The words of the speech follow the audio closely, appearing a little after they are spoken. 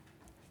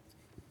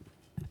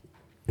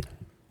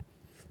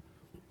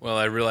Well,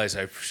 I realize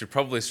I should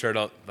probably start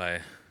out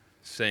by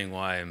saying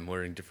why I'm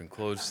wearing different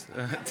clothes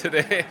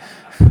today.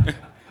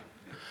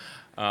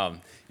 um,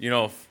 you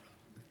know,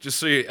 just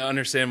so you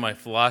understand, my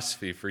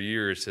philosophy for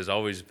years has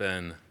always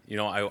been,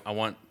 I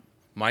want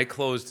my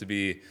clothes to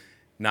be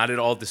not at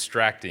all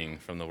distracting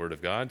from the Word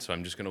of God, so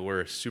I'm just going to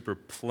wear a super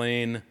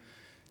plain,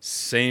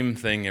 same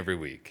thing every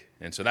week.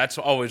 And so that's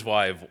always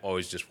why I've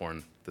always just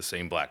worn the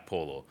same black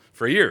polo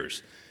for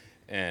years.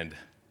 And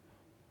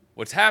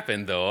what's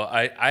happened, though,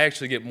 I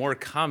actually get more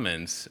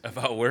comments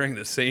about wearing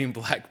the same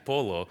black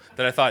polo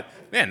that I thought,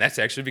 man, that's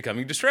actually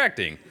becoming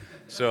distracting.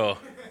 So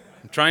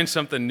I'm trying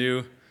something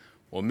new.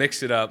 We'll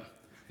mix it up,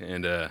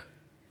 and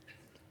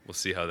we'll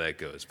see how that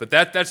goes. But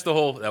that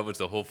was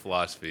the whole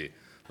philosophy.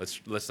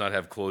 Let's not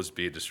have clothes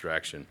be a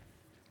distraction.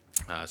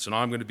 So now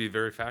I'm going to be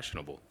very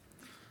fashionable.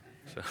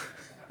 So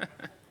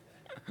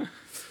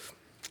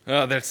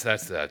well, that's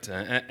that.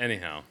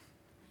 Anyhow.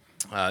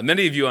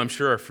 Many of you, I'm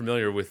sure, are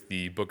familiar with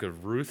the book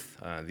of Ruth,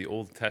 the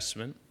Old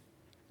Testament.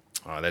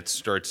 That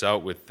starts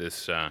out with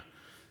this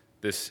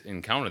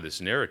encounter,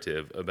 this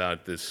narrative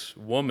about this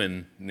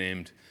woman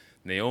named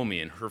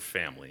Naomi and her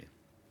family.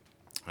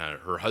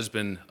 Her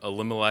husband,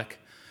 Elimelech,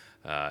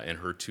 and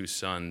her two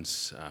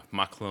sons,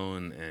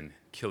 Machlon and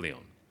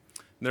Chilion.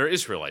 They're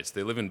Israelites.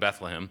 They live in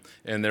Bethlehem,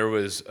 and there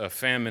was a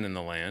famine in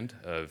the land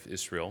of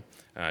Israel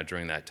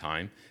during that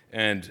time.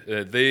 And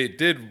they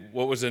did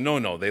what was a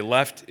no-no. They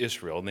left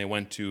Israel, and they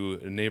went to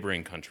a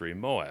neighboring country,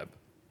 Moab.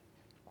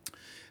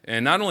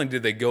 And not only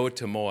did they go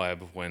to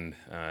Moab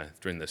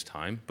during this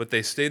time, but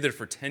they stayed there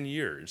for 10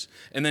 years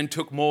and then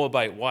took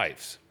Moabite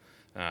wives.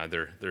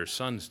 Their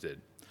sons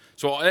did.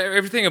 So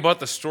everything about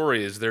the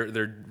story is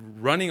they're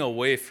running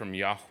away from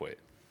Yahweh.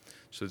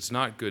 So it's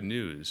not good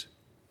news.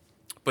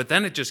 But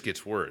then it just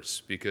gets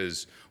worse,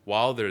 because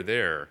while they're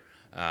there,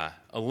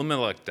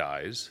 Elimelech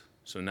dies.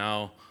 So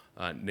now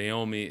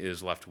Naomi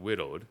is left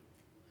widowed.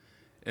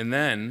 And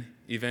then,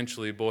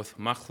 eventually, both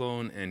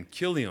Machlon and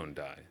Chilion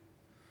die.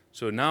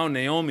 So now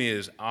Naomi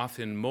is off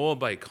in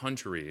Moabite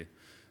country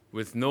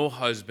with no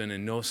husband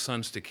and no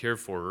sons to care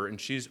for her, and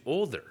she's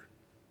older.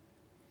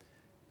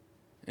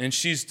 And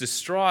she's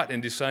distraught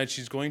and decides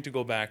she's going to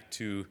go back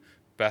to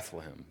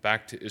Bethlehem,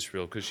 back to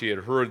Israel, because she had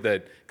heard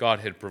that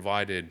God had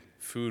provided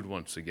food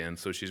once again,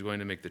 so she's going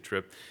to make the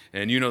trip.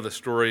 And you know the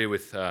story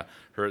with the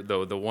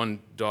one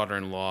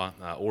daughter-in-law,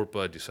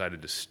 Orpah,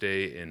 decided to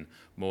stay in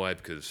Moab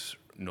because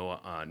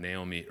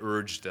Naomi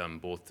urged them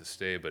both to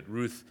stay, but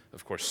Ruth,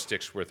 of course,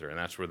 sticks with her, and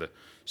that's where the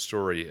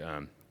story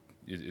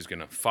is going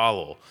to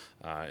follow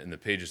in the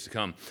pages to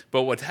come.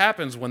 But what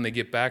happens when they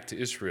get back to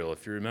Israel,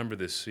 if you remember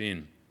this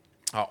scene,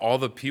 all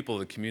the people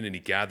of the community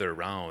gather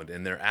around,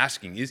 and they're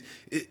asking,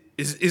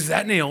 is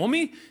that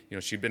Naomi?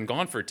 She'd been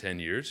gone for 10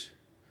 years.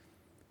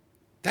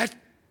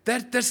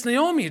 That's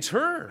Naomi, it's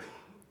her.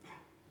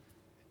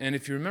 And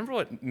if you remember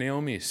what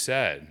Naomi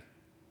said,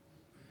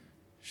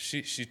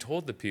 she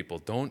told the people,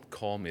 don't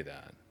call me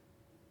that.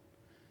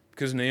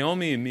 Because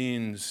Naomi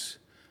means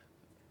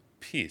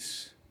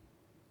peace.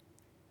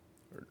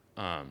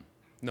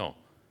 No,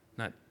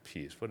 not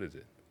peace. What is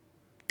it?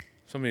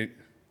 Somebody,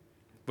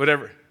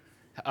 whatever.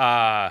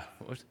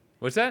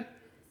 What's that?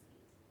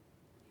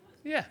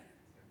 Yeah,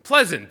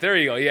 pleasant. There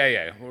you go.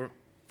 Yeah.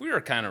 We were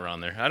kind of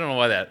around there. I don't know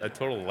why a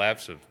total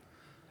lapse of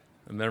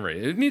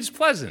memory. It means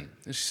pleasant.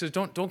 And she says,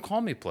 don't call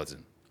me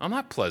pleasant. I'm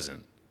not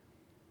pleasant.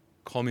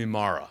 Call me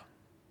Mara.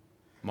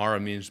 Mara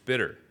means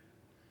bitter.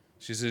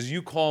 She says,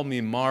 you call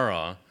me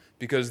Mara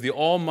because the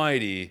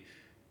Almighty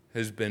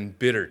has been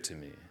bitter to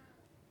me.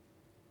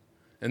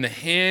 And the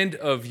hand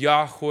of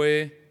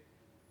Yahweh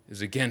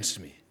is against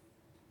me.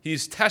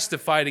 He's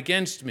testified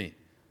against me.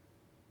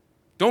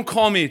 Don't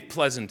call me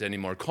pleasant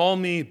anymore. Call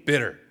me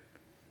bitter.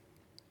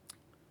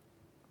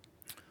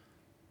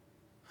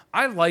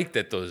 I like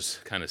that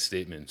those kind of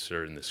statements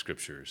are in the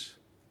scriptures,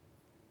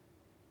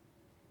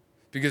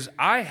 because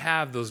I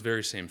have those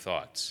very same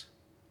thoughts.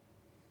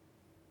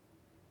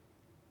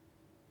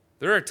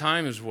 There are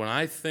times when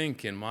I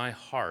think in my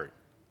heart,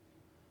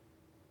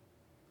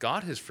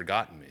 God has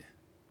forgotten me.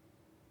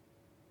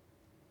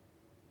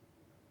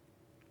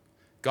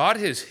 God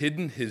has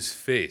hidden his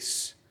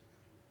face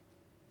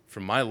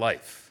from my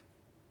life.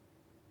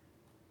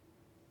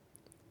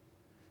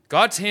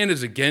 God's hand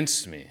is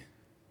against me.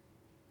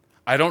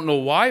 I don't know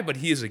why, but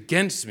he is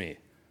against me.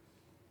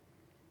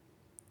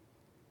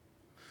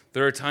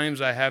 There are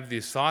times I have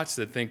these thoughts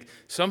that think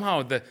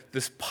somehow that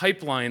this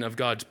pipeline of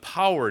God's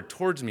power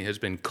towards me has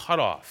been cut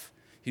off.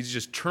 He's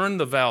just turned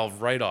the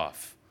valve right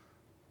off.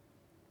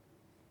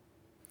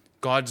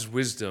 God's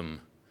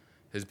wisdom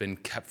has been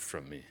kept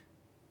from me.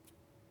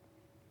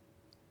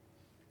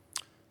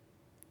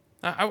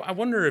 I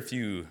wonder if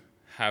you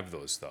have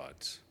those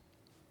thoughts.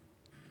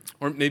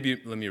 Or maybe,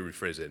 let me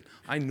rephrase it.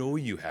 I know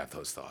you have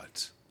those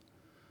thoughts.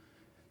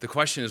 The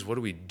question is, what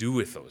do we do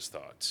with those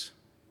thoughts?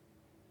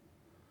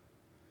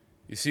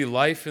 You see,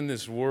 life in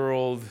this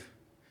world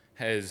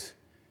has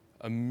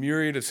a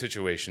myriad of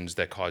situations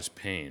that cause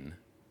pain,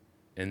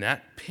 and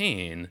that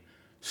pain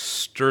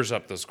stirs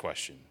up those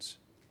questions.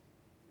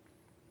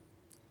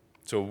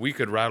 So we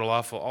could rattle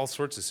off all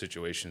sorts of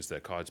situations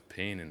that cause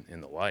pain in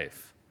the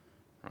life,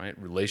 right?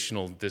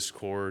 Relational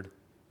discord,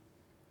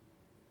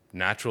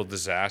 natural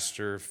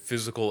disaster,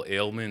 physical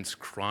ailments,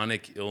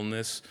 chronic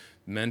illness,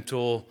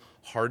 mental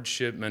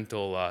hardship,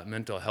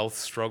 mental health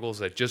struggles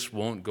that just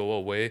won't go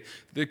away.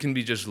 It can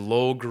be just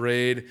low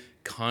grade,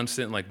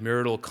 constant, like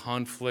marital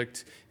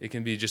conflict. It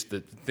can be just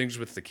that things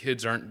with the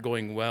kids aren't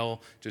going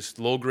well, just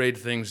low grade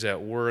things at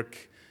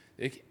work.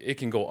 It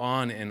can go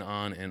on and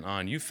on and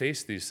on. You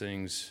face these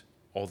things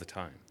all the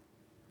time.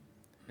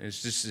 And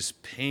it's just this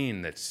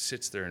pain that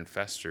sits there and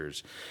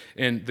festers.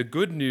 And the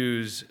good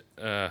news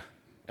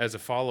as a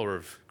follower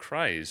of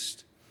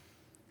Christ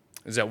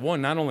is that,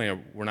 one, not only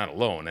we're not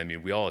alone, I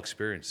mean, we all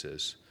experience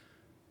this,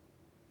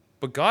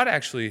 but God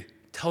actually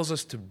tells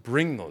us to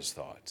bring those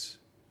thoughts.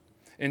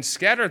 And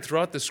scattered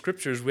throughout the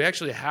scriptures, we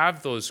actually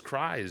have those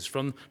cries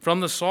from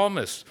the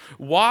psalmist.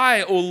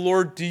 Why, O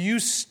Lord, do you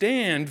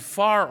stand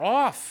far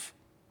off?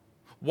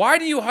 Why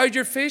do you hide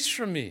your face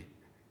from me?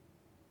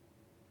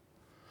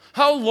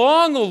 How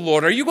long, O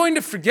Lord, are you going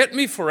to forget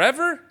me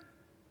forever?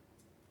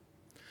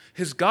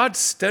 Has God's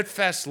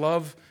steadfast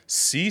love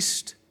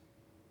ceased?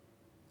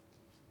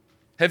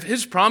 Have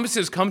his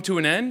promises come to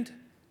an end?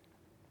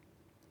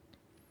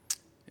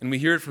 And we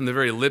hear it from the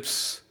very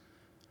lips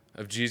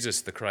of Jesus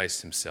the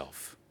Christ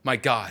himself. My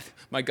God,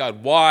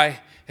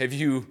 why have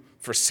you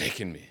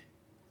forsaken me?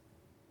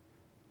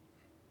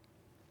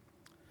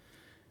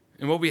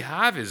 And what we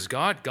have is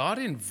God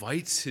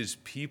invites his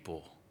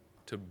people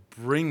to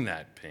bring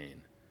that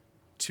pain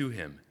to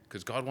him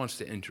because God wants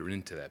to enter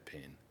into that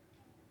pain.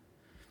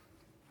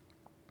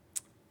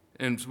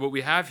 And what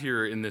we have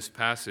here in this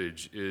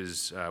passage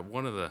is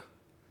one of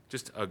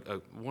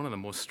the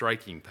most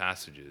striking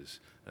passages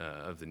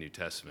of the New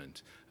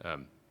Testament.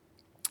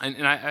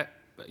 And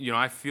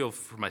I feel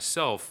for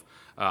myself,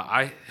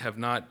 I have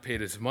not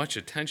paid as much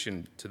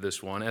attention to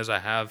this one as I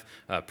have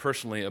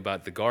personally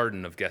about the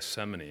Garden of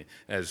Gethsemane,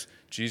 as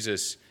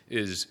Jesus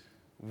is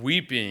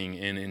weeping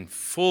and in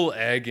full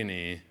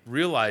agony,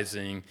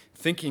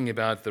 thinking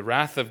about the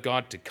wrath of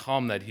God to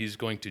come, that he's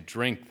going to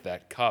drink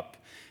that cup.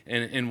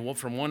 And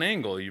from one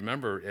angle, you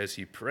remember as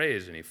he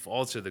prays and he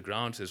falls to the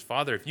ground and says,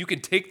 Father, if you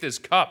could take this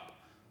cup,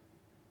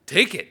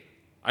 take it.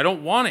 I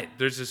don't want it.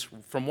 There's this,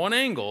 from one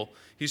angle,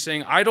 he's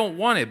saying, I don't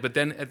want it. But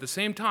then at the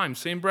same time,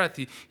 same breath,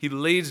 he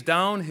lays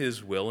down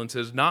his will and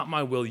says, not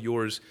my will,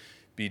 yours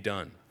be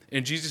done.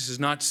 And Jesus is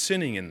not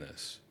sinning in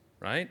this,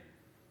 right?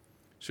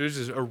 So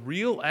there's a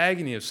real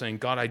agony of saying,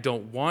 God, I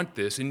don't want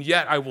this, and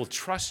yet I will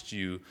trust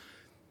you,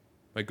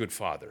 my good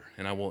Father,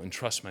 and I will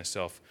entrust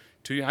myself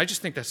to you. I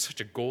just think that's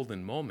such a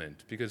golden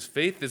moment, because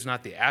faith is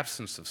not the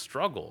absence of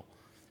struggle.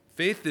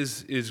 Faith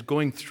is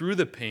going through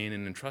the pain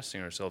and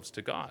entrusting ourselves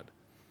to God.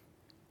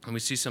 And we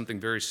see something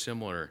very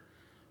similar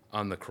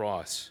on the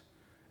cross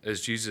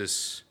as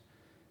Jesus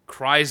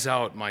cries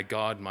out, my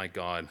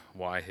God,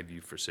 why have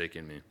you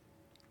forsaken me?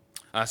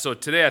 So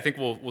today I think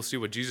we'll see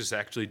what Jesus is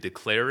actually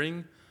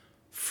declaring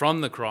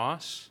from the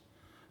cross,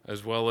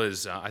 as well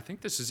as I think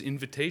this is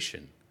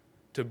invitation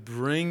to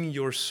bring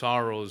your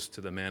sorrows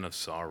to the man of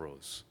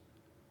sorrows.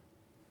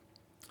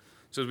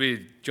 So as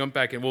we jump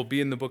back in, we'll be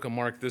in the book of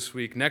Mark this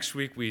week. Next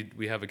week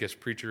we have a guest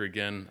preacher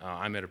again.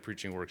 I'm at a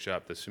preaching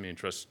workshop, the Simeon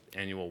Trust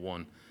annual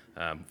one,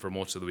 for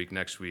most of the week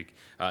next week.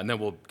 And then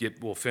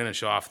we'll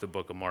finish off the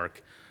book of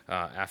Mark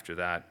after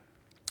that.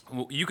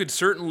 You could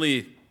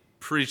certainly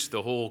preach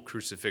the whole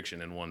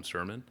crucifixion in one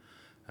sermon.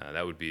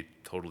 That would be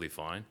totally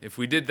fine. If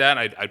we did that,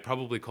 I'd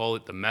probably call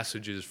it the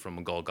messages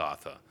from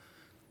Golgotha.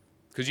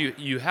 Because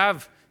you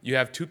have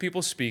two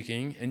people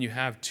speaking, and you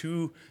have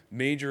two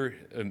major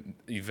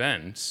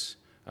events,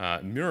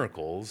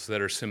 miracles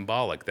that are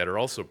symbolic, that are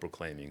also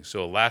proclaiming.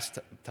 So last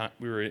time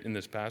we were in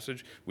this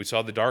passage, we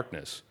saw the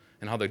darkness,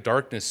 and how the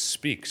darkness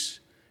speaks.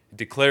 It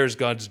declares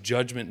God's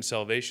judgment and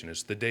salvation.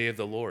 It's the day of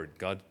the Lord.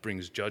 God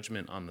brings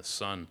judgment on the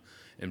Son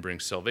and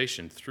brings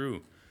salvation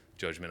through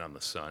judgment on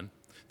the Son.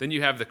 Then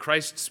you have the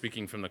Christ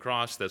speaking from the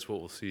cross. That's what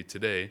we'll see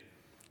today.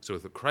 So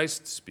the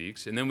Christ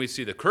speaks, and then we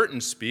see the curtain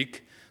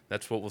speak.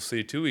 That's what we'll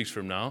see 2 weeks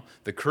from now.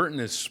 The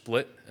curtain is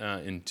split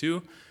in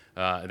two.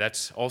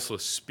 That's also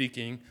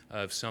speaking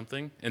of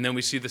something. And then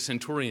we see the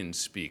centurion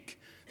speak.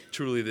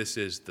 Truly, this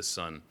is the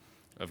Son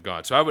of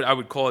God. So I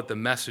would call it the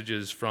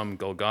messages from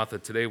Golgotha.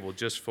 Today we'll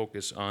just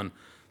focus on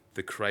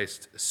the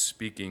Christ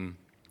speaking.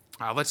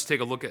 Let's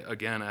take a look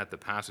again at the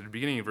passage,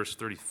 beginning in verse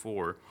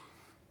 34.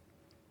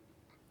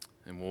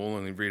 And we'll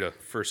only read a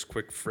first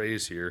quick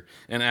phrase here.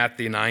 And at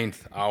the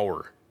 9th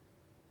hour.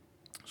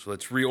 So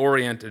let's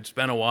reorient. It's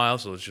been a while,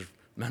 so let's just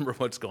remember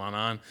what's going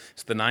on.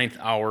 It's the 9th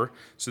hour.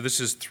 So this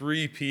is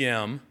 3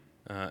 p.m.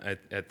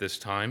 At this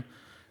time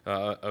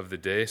of the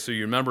day. So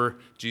you remember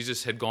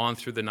Jesus had gone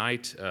through the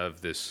night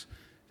of this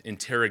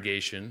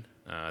interrogation.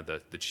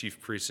 The chief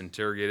priests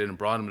interrogated and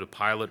brought him to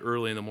Pilate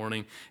early in the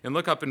morning. And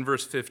look up in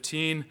verse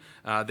 15.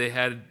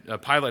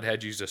 Pilate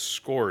had Jesus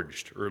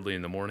scourged early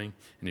in the morning.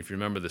 And if you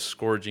remember, the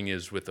scourging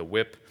is with a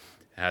whip.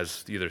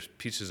 has either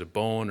pieces of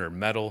bone or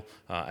metal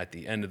at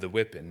the end of the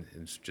whip, and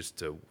it's just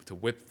to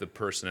whip the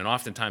person. And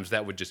oftentimes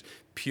that would just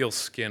peel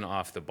skin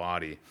off the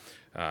body.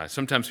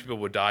 Sometimes people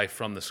would die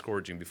from the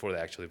scourging before they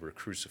actually were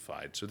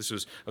crucified. So this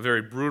was a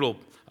very brutal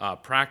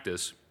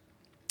practice.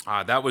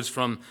 That was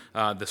from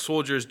the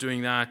soldiers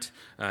doing that.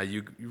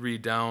 You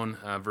read down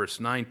verse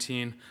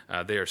 19.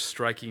 They are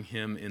striking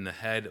him in the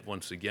head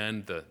once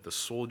again, the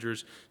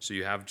soldiers. So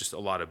you have just a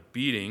lot of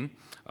beating.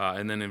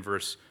 And then in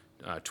verse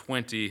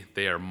 20,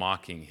 they are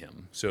mocking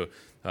him. So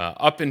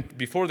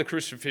before the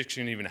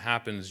crucifixion even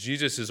happens,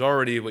 Jesus is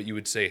already what you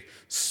would say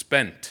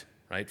spent,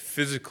 right,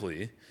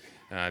 physically,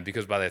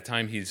 because by the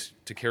time he's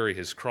to carry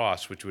his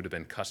cross, which would have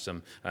been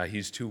custom,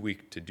 he's too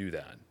weak to do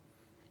that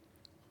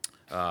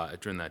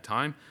during that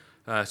time.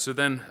 So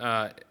then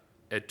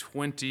at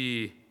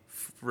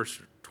verse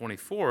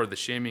 24, the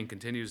shaming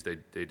continues. They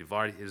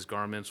divide his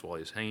garments while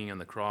he's hanging on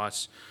the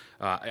cross,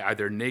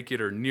 either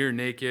naked or near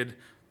naked,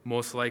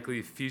 most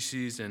likely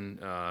feces and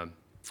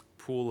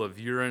pool of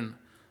urine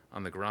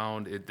on the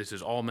ground. This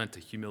is all meant to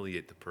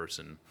humiliate the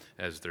person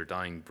as their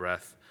dying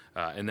breath.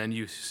 And then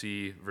you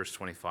see verse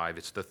 25,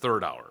 it's the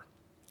third hour.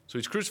 So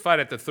he's crucified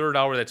at the third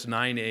hour, that's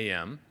 9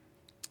 a.m.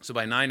 So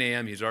by 9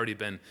 a.m., he's already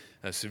been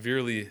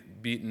severely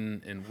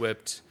beaten and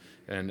whipped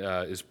and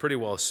is pretty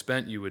well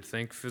spent, you would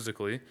think,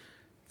 physically.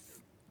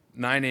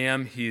 9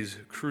 a.m., he's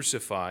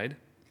crucified.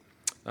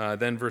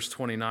 Then verse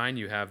 29,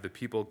 you have the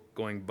people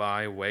going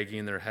by,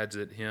 wagging their heads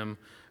at him.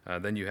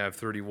 Then you have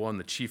 31,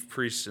 the chief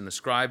priests and the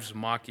scribes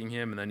mocking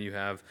him. And then you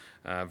have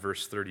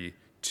verse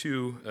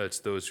 32, it's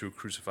those who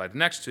crucified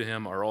next to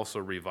him are also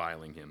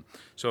reviling him.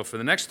 So for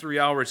the next 3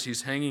 hours,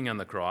 he's hanging on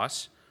the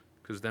cross,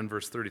 because then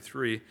verse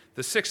 33,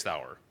 the sixth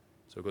hour.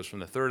 So it goes from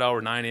the third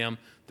hour, 9 a.m.,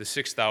 the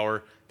sixth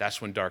hour,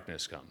 that's when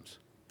darkness comes,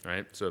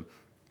 right? So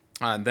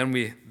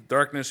then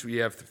darkness we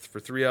have for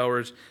 3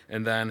 hours,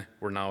 and then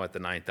we're now at the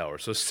ninth hour.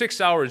 So 6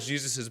 hours,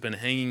 Jesus has been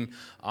hanging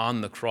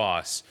on the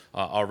cross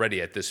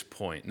already at this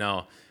point.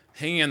 Now,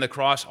 hanging on the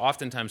cross,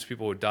 oftentimes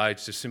people would die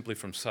just simply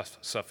from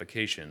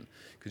suffocation,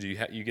 because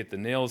you get the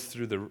nails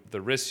through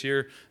the wrists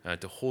here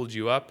to hold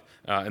you up,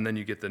 and then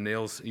you get the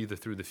nails either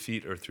through the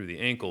feet or through the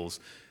ankles,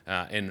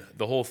 and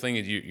the whole thing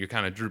is you're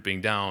kind of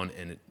drooping down,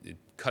 and it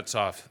cuts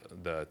off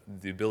the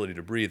ability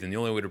to breathe, and the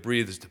only way to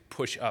breathe is to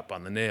push up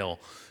on the nail,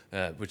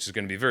 which is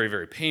going to be very,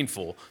 very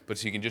painful, but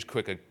so you can just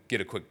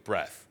get a quick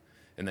breath,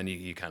 and then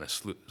you kind of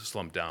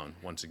slump down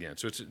once again.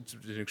 So it's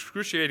an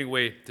excruciating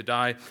way to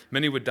die.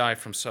 Many would die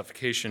from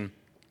suffocation.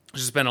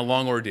 This has been a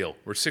long ordeal.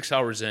 We're 6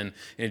 hours in,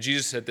 and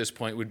Jesus at this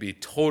point would be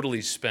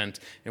totally spent.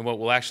 And what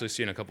we'll actually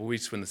see in a couple of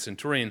weeks, when the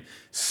centurion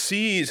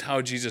sees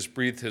how Jesus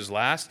breathed his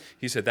last,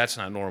 he said, that's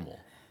not normal,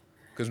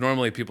 because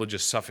normally people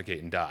just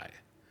suffocate and die.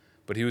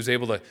 But he was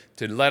able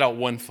to let out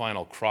one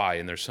final cry,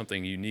 and there's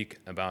something unique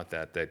about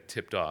that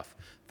tipped off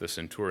the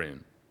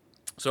centurion.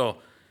 So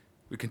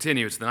we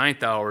continue. It's the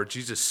ninth hour.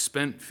 Jesus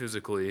spent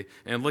physically,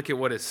 and look at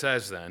what it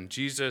says then.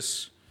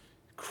 Jesus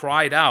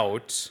cried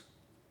out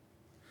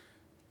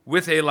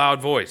with a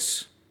loud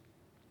voice.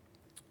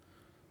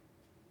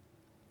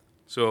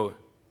 So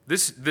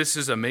this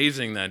is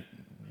amazing that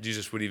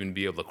Jesus would even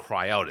be able to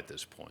cry out at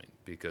this point,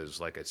 because,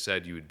 like I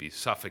said, you would be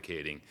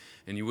suffocating,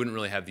 and you wouldn't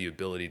really have the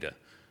ability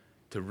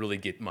to really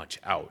get much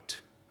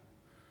out.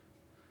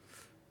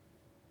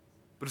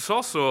 But it's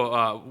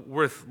also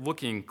worth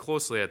looking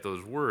closely at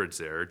those words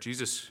there.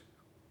 Jesus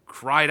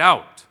cried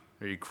out,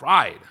 or he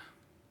cried.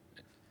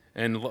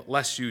 And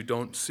lest you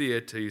don't see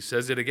it, he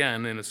says it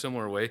again in a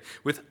similar way,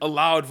 with a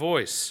loud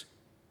voice.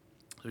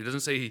 He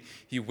doesn't say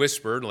he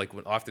whispered, like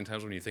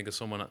oftentimes when you think of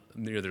someone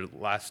near their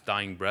last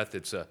dying breath,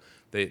 it's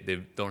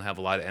they don't have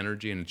a lot of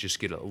energy and just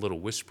get a little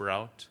whisper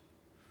out.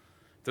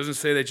 It doesn't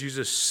say that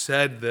Jesus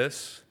said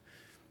this.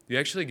 You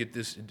actually get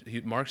this,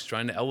 Mark's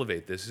trying to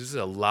elevate this. This is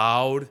a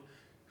loud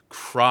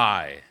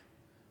cry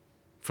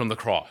from the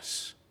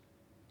cross.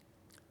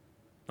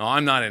 Now,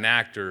 I'm not an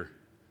actor,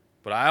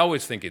 but I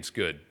always think it's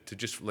good to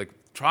just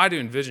try to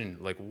envision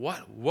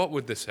what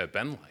would this have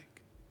been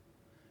like?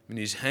 I mean,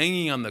 he's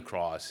hanging on the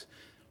cross,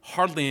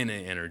 hardly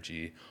any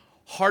energy,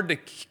 hard to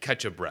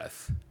catch a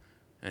breath,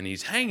 and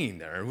he's hanging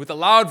there with a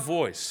loud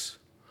voice.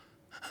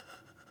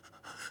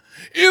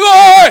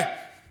 Eli!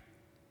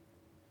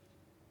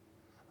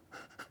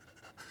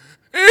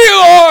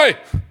 Eli!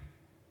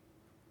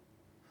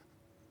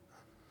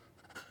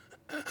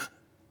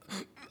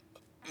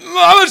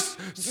 Lama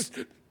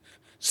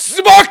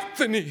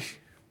sabachthani!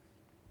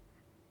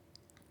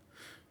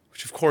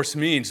 Which of course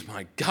means,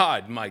 my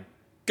God,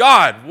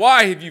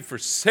 why have you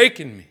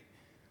forsaken me?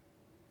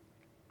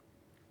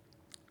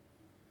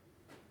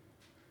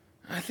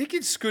 I think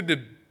it's good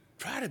to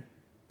try to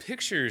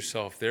picture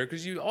yourself there,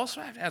 because you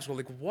also have to ask,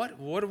 what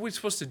are we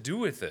supposed to do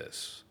with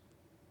this?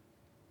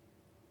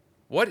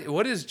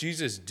 What is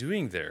Jesus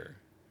doing there?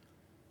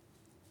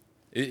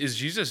 Is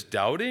Jesus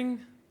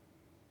doubting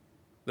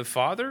the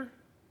Father's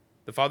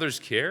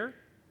care?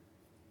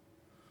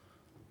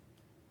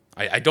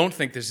 I don't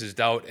think this is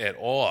doubt at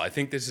all. I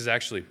think this is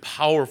actually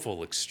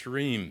powerful,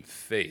 extreme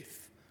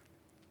faith.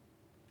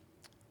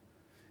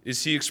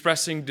 Is he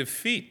expressing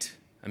defeat?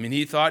 I mean,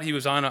 he thought he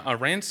was on a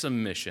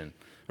ransom mission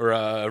or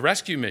a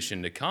rescue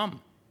mission to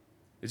come.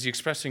 Is he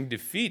expressing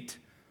defeat?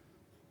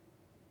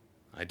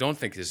 I don't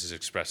think this is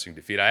expressing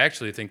defeat. I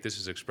actually think this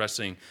is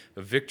expressing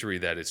a victory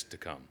that is to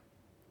come.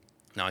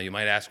 Now, you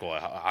might ask, well,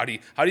 how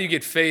do you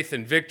get faith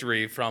and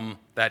victory from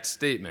that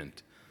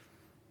statement?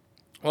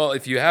 Well,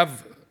 if you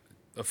have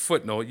a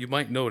footnote, you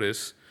might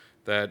notice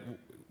that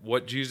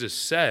what Jesus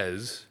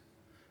says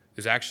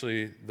is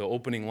actually the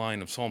opening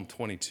line of Psalm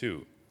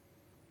 22.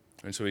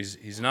 And so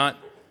he's not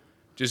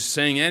just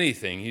saying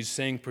anything. He's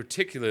saying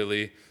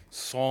particularly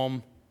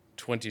Psalm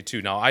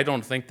 22. Now, I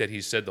don't think that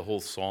he said the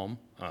whole psalm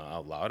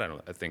out loud.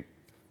 I think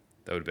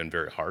that would have been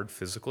very hard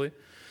physically.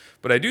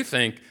 But I do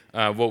think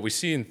what we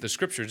see in the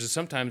scriptures is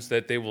sometimes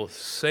that they will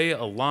say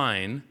a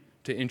line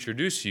to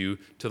introduce you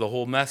to the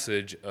whole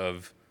message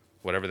of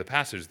whatever the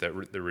passage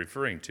that they're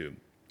referring to.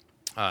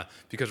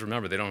 Because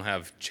remember, they don't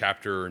have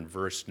chapter and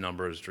verse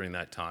numbers during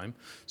that time.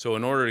 So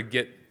in order to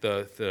get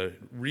the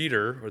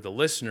reader or the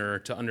listener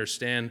to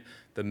understand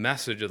the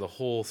message of the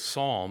whole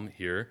psalm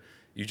here,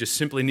 you just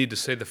simply need to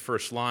say the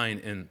first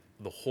line and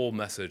the whole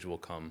message will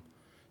come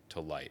to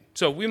light.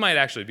 So we might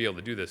actually be able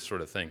to do this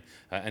sort of thing.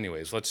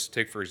 Anyways, let's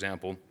take, for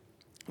example,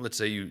 let's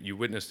say you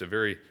witnessed a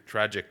very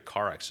tragic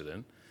car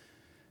accident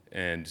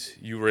and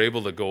you were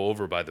able to go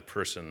over by the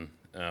person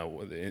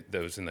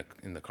that was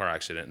in the car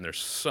accident, and they're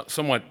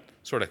somewhat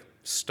sort of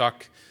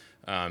stuck,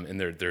 and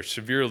they're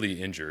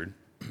severely injured.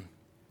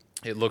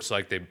 It looks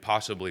like they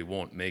possibly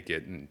won't make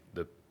it, and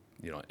the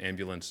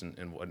ambulance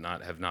and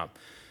whatnot have not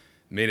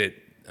made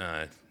it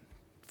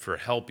for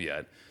help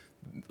yet.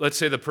 Let's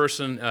say the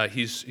person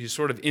he's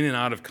sort of in and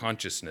out of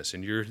consciousness,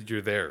 and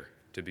you're there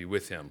to be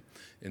with him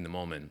in the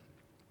moment,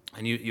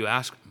 and you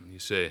ask him, you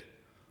say,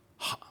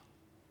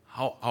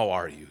 "How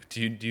are you? Do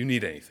you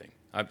need anything?"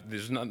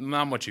 There's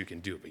not much you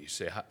can do, but you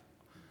say,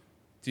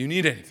 "Do you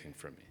need anything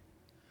from me?"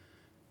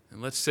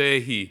 And let's say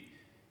he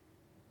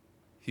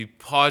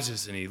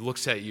pauses and he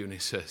looks at you and he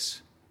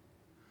says,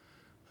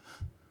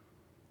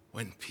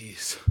 "When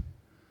peace,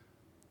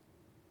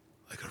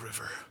 like a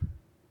river,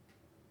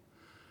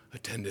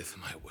 attendeth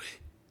my way,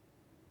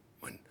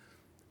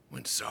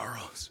 when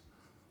sorrows,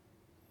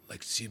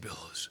 like sea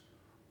billows,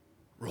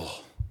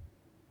 roll."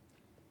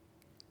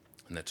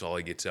 And that's all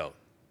he gets out.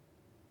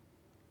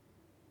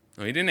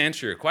 No, he didn't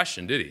answer your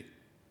question, did he?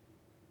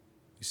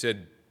 He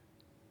said,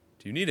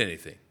 "Do you need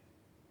anything?"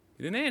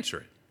 He didn't answer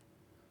it.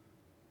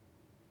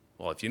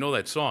 Well, if you know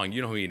that song,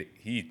 you know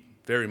he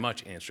very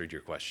much answered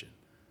your question.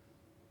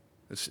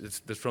 It's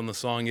from the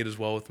song, "It Is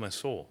Well With My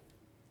Soul."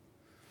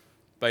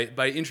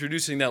 By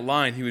introducing that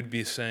line, he would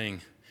be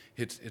saying,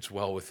 it's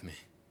well with me.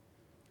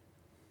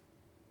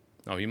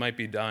 Now, he might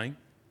be dying,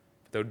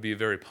 but that would be a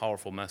very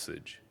powerful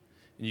message.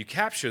 And you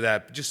capture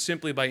that just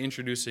simply by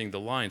introducing the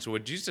line. So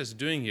what Jesus is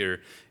doing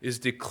here is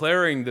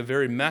declaring the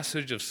very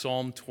message of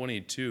Psalm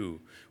 22,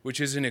 which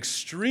is an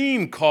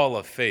extreme call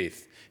of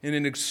faith and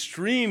an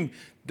extreme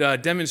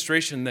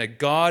demonstration that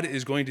God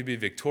is going to be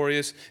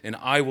victorious and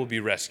I will be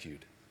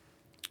rescued.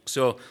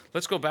 So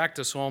let's go back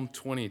to Psalm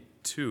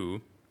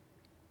 22,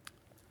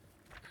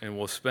 and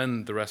we'll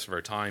spend the rest of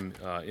our time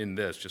in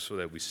this just so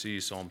that we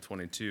see Psalm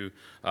 22.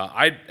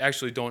 I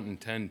actually don't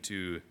intend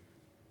to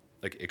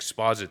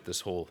exposit this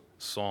whole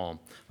psalm.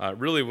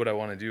 Really what I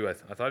want to do, I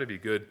thought it'd be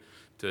good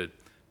to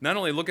not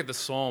only look at the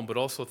psalm, but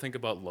also think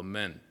about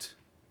lament.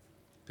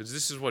 Because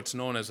this is what's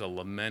known as a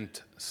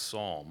lament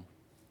psalm.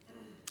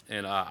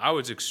 And I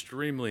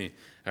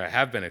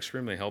have been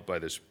extremely helped by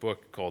this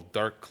book called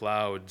Dark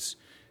Clouds,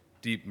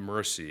 Deep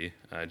Mercy.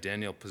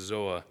 Daniel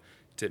Pizzoa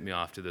tipped me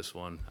off to this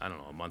one, I don't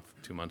know,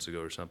 2 months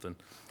ago or something.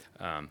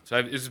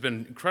 It's been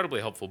an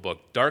incredibly helpful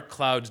book. Dark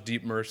Clouds,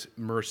 Deep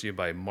Mercy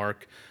by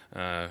Mark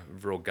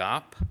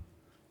Vrogop.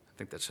 I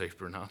think that's how you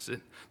pronounce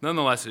it.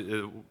 Nonetheless,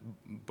 the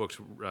book's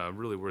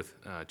really worth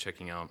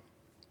checking out.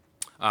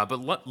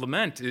 But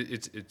lament,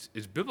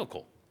 it's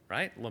biblical,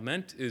 right?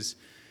 Lament is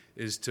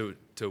to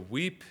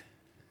weep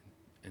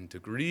and to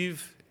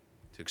grieve,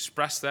 to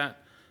express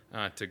that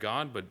to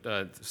God.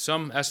 But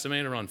some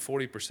estimate around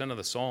 40% of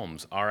the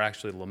Psalms are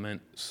actually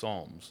lament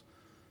psalms.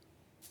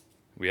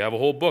 We have a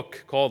whole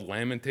book called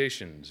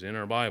Lamentations in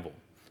our Bible.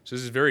 So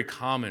this is very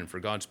common for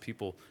God's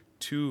people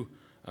to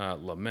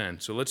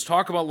lament. So let's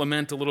talk about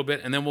lament a little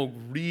bit, and then we'll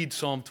read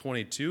Psalm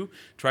 22,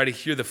 try to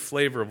hear the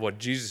flavor of what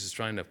Jesus is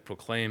trying to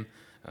proclaim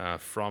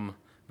from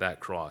that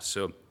cross.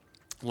 So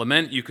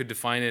lament, you could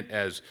define it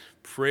as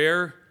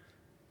prayer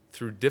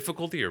through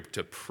difficulty, or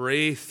to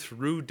pray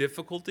through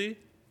difficulty,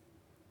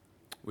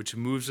 which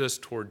moves us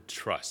toward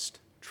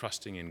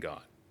trusting in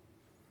God.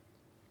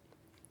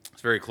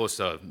 It's very close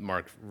to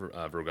Mark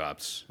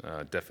Vrogop's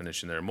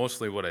definition there.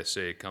 Mostly what I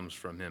say comes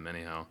from him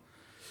anyhow.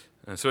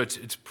 And so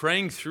it's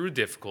praying through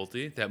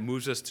difficulty that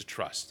moves us to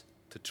trust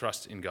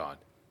in God.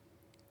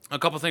 A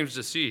couple things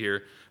to see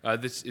here.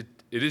 It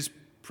is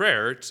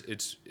prayer.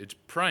 It's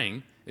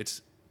praying.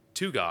 It's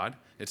to God.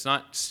 It's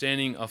not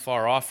standing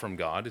afar off from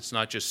God. It's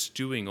not just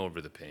stewing over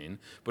the pain,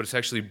 but it's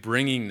actually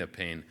bringing the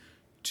pain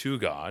to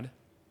God.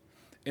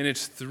 And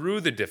it's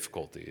through the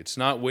difficulty. It's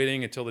not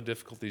waiting until the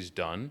difficulty's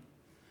done.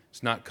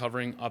 It's not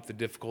covering up the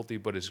difficulty,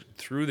 but it's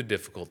through the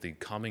difficulty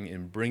coming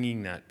and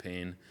bringing that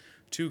pain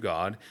to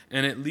God,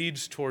 and it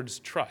leads towards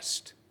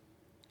trust.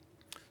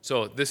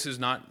 So this is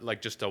not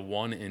like just a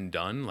one and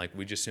done, like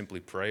we just simply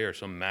pray or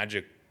some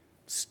magic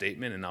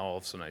statement and now all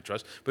of a sudden I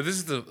trust. But this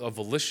is a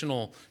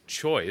volitional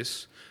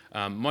choice,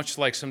 much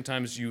like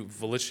sometimes you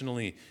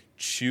volitionally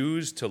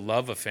choose to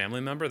love a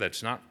family member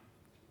that's not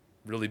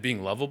really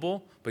being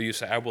lovable, but you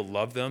say, I will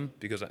love them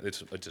because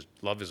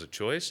love is a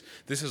choice.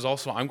 This is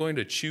also, I'm going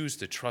to choose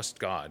to trust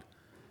God.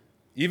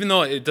 Even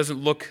though it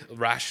doesn't look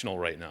rational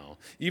right now,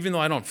 even though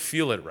I don't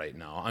feel it right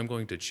now, I'm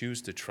going to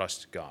choose to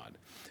trust God.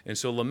 And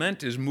so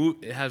lament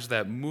it has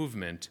that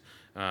movement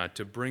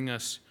to bring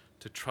us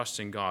to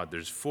trusting God.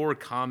 There's 4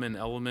 common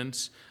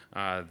elements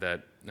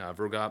that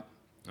Vroegop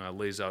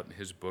lays out in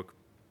his book.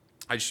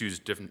 I just use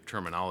different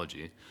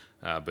terminology,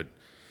 but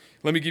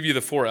let me give you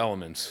the 4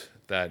 elements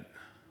that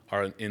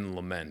are in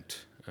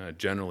lament,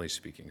 generally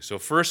speaking. So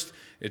first,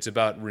 it's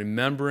about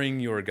remembering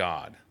your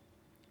God.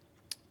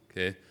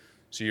 Okay?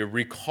 So you're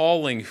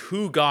recalling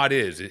who God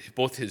is,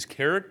 both his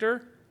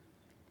character,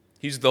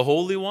 he's the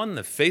Holy One,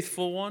 the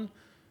faithful one.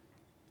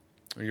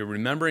 You're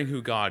remembering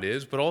who God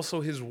is, but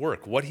also his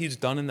work, what he's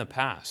done in the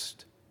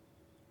past.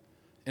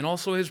 And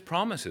also his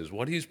promises,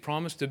 what he's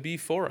promised to be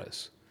for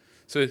us.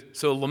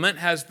 So lament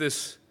has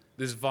this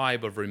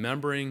vibe of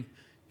remembering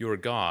your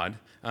God,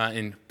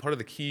 and part of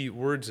the key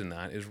words in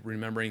that is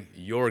remembering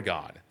your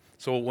God.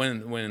 So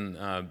when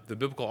the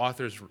biblical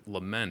authors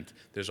lament,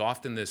 there's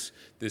often this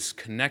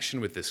connection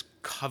with this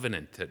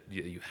covenant that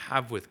you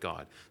have with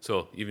God.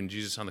 So even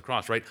Jesus on the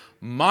cross, right?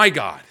 My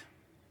God.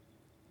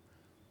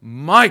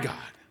 My God.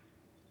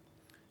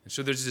 And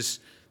so there's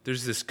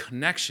this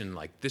connection,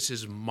 like this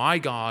is my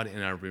God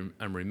and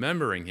I'm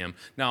remembering him.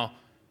 Now,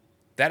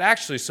 that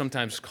actually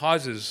sometimes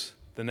causes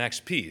the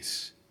next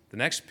piece. The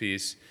next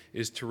piece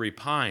is to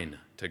repine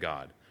to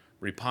God.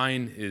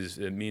 Repine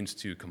it means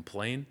to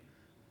complain.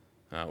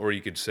 Or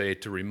you could say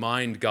to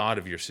remind God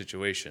of your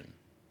situation.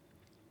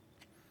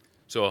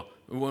 So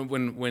when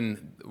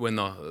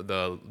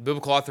the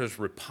biblical authors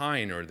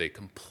repine or they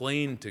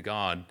complain to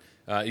God,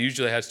 it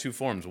usually has 2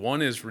 forms.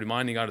 One is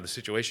reminding God of the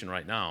situation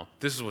right now.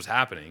 This is what's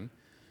happening.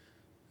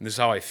 And this is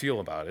how I feel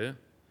about it.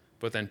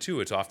 But then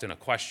 2, it's often a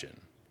question.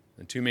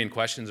 The 2 main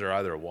questions are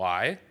either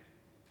why?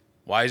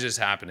 Why is this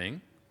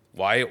happening?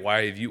 Why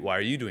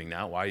are you doing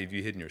that? Why have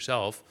you hidden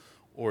yourself?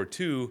 Or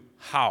 2,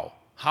 how?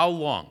 How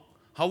long?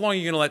 How long are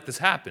you going to let this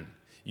happen?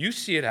 You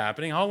see it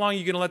happening. How long are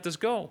you going to let this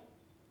go?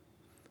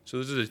 So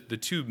those are the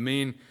 2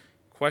 main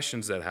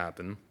questions that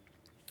happen.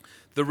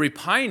 The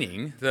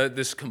repining,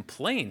 this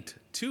complaint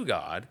to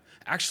God,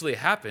 actually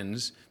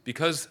happens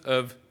because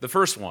of the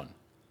first one.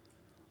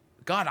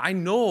 God, I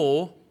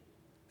know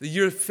that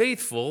you're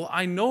faithful.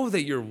 I know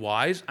that you're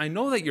wise. I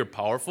know that you're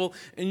powerful.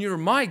 And you're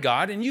my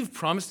God, and you've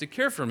promised to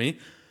care for me.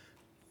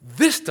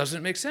 This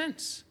doesn't make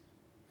sense.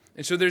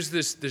 And so there's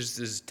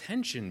this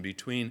tension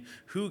between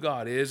who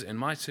God is and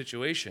my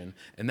situation,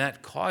 and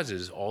that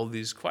causes all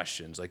these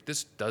questions. Like,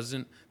 this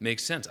doesn't make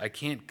sense. I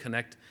can't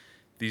connect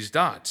these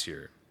dots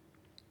here.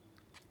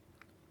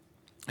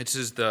 It's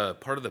just the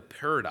part of the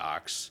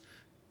paradox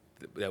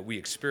that we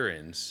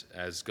experience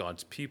as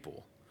God's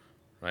people,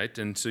 right?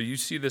 And so you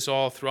see this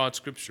all throughout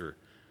Scripture,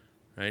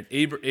 right?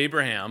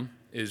 Abraham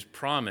is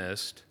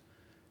promised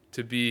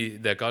to be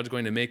that God's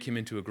going to make him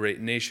into a great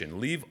nation.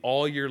 Leave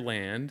all your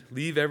land,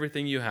 leave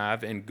everything you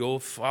have, and go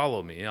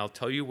follow me. I'll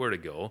tell you where to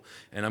go,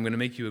 and I'm going to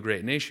make you a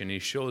great nation. He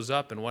shows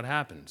up, and what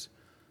happens?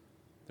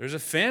 There's a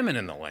famine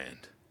in the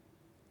land.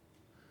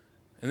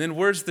 And then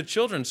where's the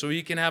children so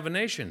he can have a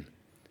nation?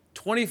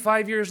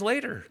 25 years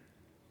later.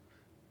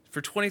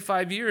 For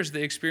 25 years,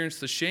 they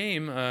experienced the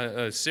shame,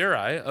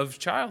 Sarai, of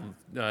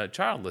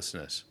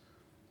childlessness.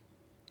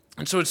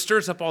 And so it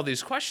stirs up all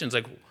these questions,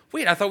 like,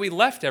 wait, I thought we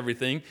left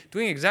everything,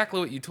 doing exactly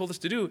what you told us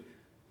to do,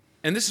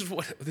 and this is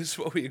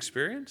what we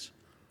experience?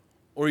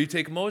 Or you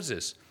take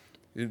Moses.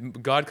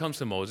 God comes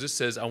to Moses,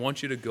 says, I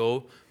want you to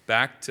go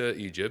back to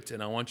Egypt,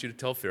 and I want you to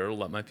tell Pharaoh to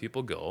let my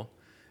people go.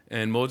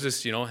 And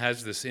Moses,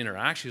 has this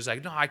interaction. He's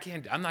like, no, I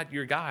can't. I'm not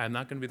your guy. I'm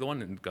not going to be the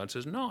one. And God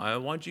says, no, I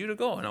want you to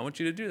go, and I want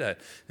you to do that.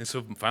 And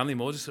so finally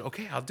Moses said,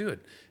 okay, I'll do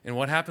it. And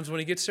what happens when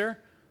he gets there?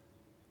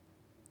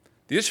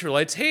 The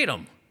Israelites hate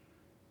him.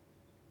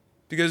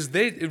 Because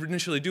they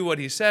initially do what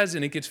he says,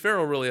 and it gets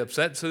Pharaoh really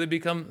upset, so they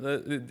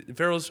become,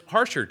 Pharaoh's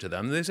harsher to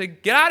them. They say,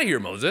 get out of here,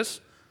 Moses.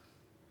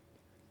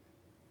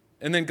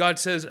 And then God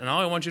says,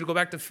 now I want you to go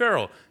back to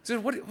Pharaoh. He says,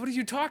 what are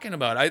you talking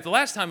about? The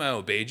last time I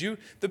obeyed you,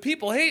 the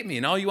people hate me.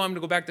 Now you want me to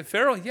go back to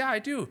Pharaoh? Yeah, I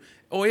do.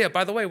 Oh, yeah,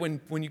 by the way,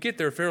 when you get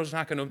there, Pharaoh's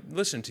not going to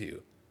listen to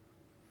you.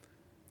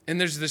 And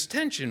there's this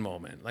tension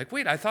moment. Like,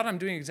 wait, I thought I'm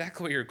doing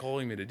exactly what you're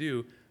calling me to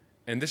do,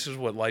 and this is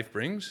what life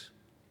brings?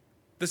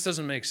 This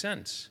doesn't make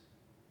sense.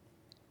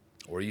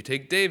 Or you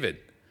take David,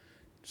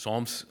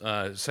 2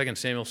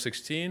 Samuel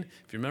 16.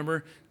 If you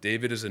remember,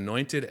 David is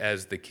anointed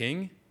as the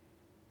king.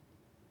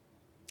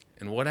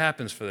 And what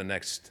happens for the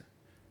next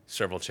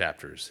several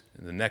chapters,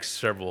 in the next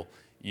several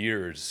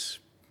years?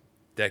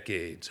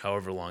 decades,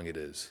 however long it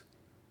is.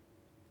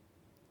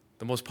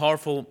 The most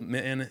powerful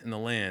man in the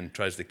land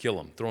tries to kill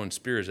him, throwing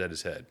spears at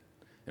his head.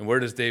 And where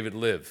does David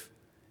live?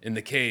 In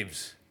the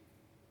caves.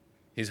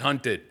 He's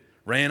hunted,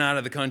 ran out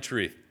of the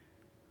country.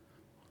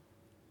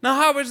 Now,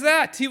 how was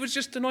that? He was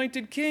just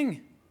anointed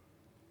king.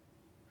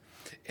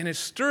 And it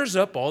stirs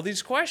up all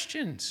these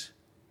questions.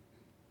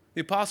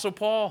 The Apostle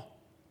Paul,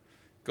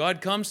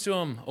 God comes to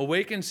him,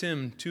 awakens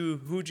him to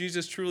who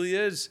Jesus truly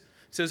is,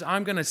 says,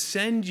 I'm going to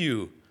send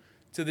you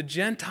to the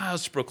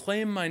Gentiles to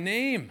proclaim my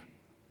name.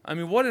 I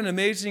mean, what an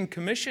amazing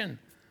commission.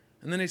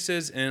 And then he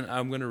says, and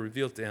I'm going to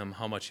reveal to him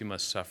how much he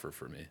must suffer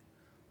for me.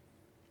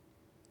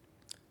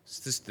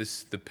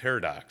 It's the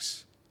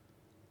paradox.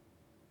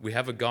 We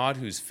have a God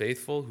who's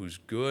faithful, who's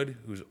good,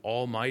 who's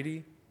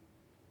almighty,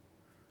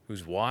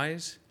 who's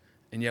wise,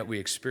 and yet we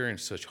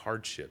experience such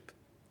hardship.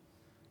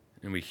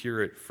 And we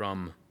hear it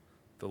from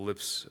the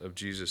lips of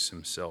Jesus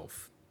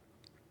himself.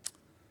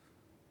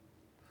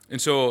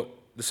 And so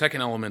the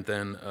second element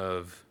then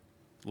of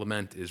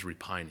lament is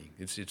repining.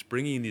 It's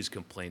bringing these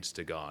complaints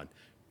to God,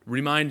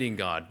 reminding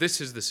God,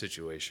 this is the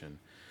situation.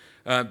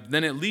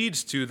 Then it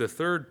leads to the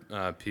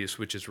third piece,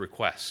 which is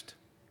request.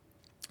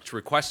 It's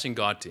requesting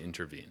God to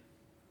intervene.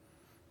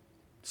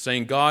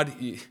 Saying, God,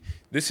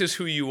 this is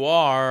who you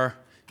are,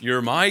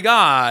 you're my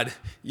God,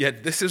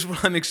 yet this is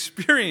what I'm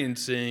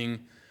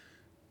experiencing.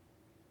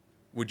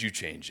 Would you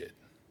change it?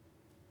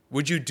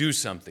 Would you do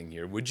something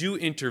here? Would you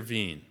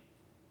intervene?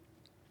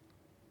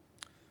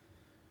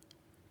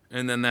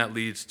 And then that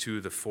leads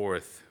to the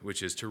fourth,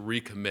 which is to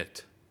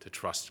recommit to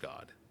trust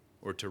God,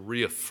 or to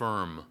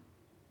reaffirm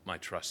my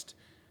trust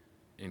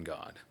in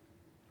God.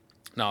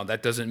 Now,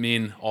 that doesn't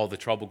mean all the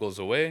trouble goes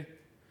away.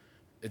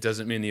 It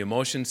doesn't mean the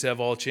emotions have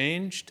all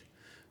changed,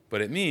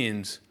 but it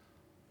means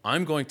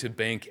I'm going to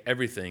bank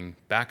everything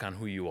back on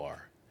who you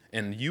are,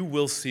 and you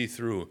will see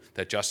through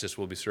that justice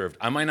will be served.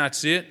 I might not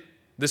see it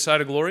this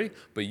side of glory,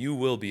 but you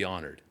will be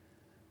honored.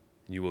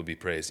 You will be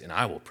praised, and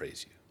I will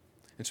praise you.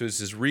 And so it's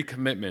this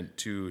recommitment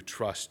to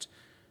trust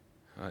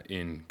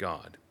in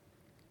God.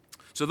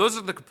 So those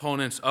are the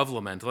components of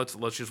lament.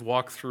 Let's just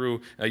walk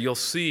through. You'll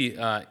see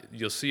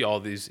all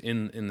these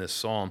in this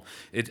psalm.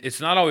 It's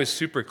not always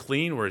super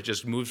clean where it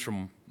just moves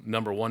from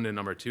number one to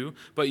number two,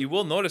 but you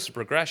will notice a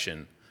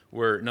progression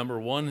where number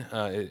one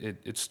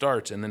it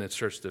starts and then it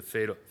starts to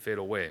fade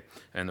away,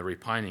 and the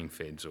repining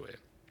fades away.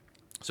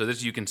 So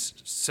this, you can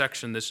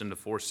section this into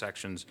 4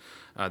 sections.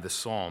 The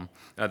psalm.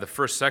 The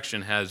first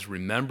section has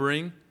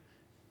remembering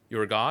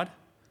your God,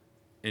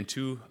 and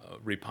 2,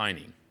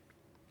 repining.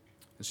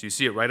 And so you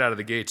see it right out of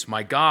the gates.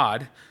 My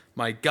God,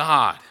 my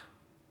God.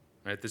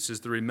 Right? This is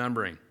the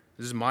remembering.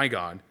 This is my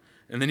God.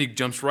 And then he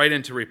jumps right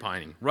into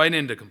repining, right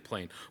into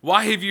complaint.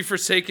 Why have you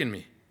forsaken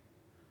me?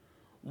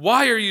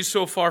 Why are you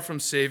so far from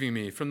saving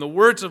me from the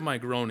words of my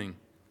groaning?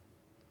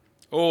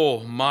 Oh,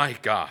 my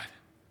God.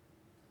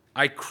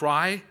 I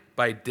cry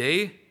by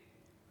day,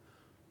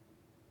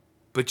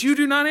 but you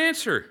do not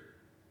answer.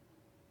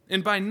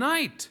 And by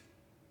night,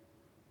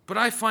 but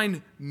I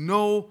find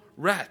no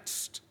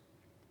rest.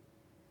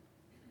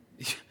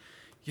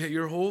 Yet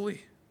you're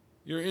holy.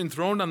 You're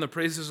enthroned on the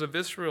praises of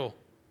Israel.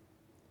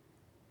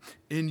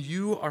 In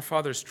you our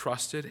fathers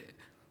trusted.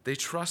 They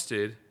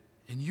trusted,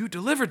 and you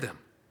delivered them.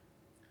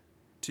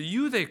 To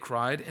you they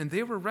cried, and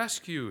they were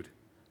rescued.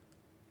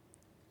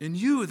 In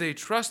you they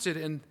trusted,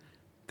 and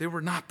they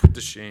were not put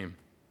to shame.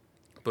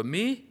 But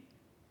me,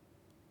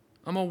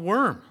 I'm a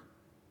worm,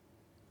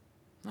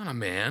 not a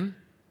man.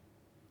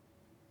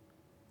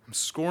 I'm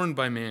scorned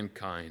by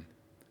mankind,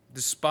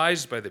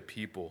 despised by the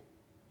people.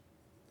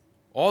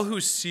 All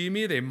who see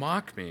me, they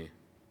mock me.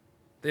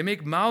 They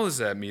make mouths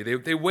at me.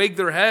 They wag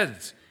their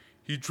heads.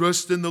 He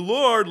trusts in the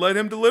Lord. Let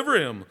him deliver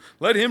him.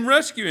 Let him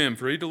rescue him,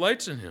 for he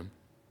delights in him.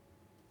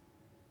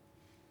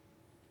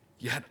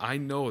 Yet I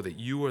know that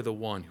you are the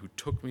one who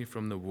took me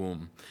from the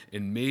womb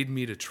and made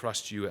me to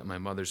trust you at my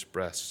mother's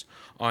breasts.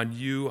 On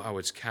you I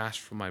was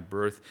cast from my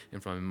birth,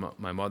 and from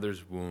my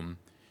mother's womb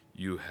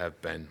you have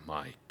been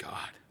my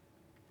God.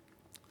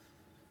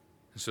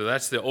 So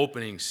that's the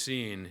opening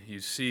scene. You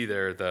see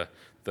there the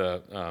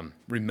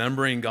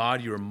remembering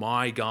God, you are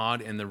my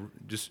God, and the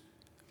just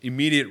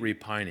immediate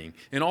repining.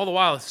 And all the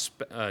while,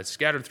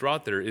 scattered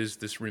throughout there is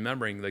this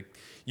remembering, like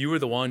you were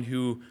the one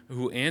who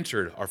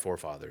answered our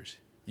forefathers.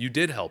 You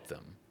did help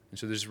them. And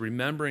so there's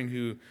remembering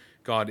who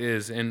God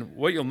is. And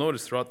what you'll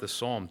notice throughout the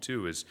psalm,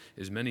 too, is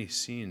many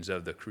scenes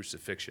of the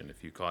crucifixion.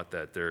 If you caught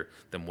that, they're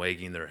them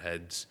wagging their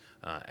heads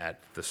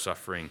at the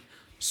suffering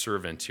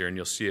servant here, and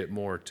you'll see it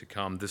more to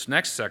come. This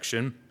next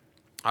section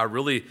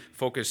really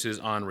focuses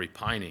on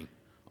repining.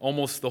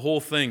 Almost the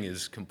whole thing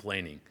is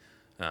complaining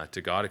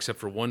to God, except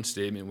for one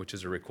statement, which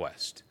is a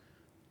request.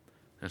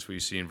 That's what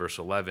you see in verse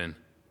 11.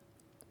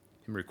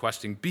 Him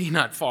requesting, be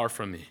not far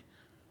from me.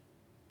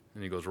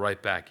 And he goes right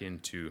back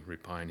into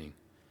repining.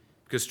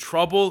 Because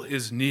trouble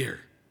is near.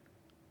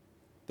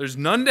 There's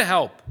none to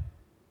help.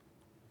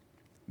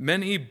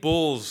 Many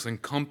bulls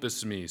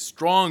encompass me.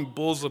 Strong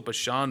bulls of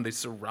Bashan, they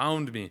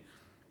surround me.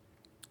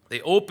 They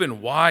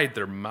open wide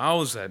their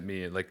mouths at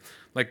me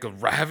like a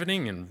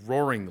ravening and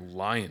roaring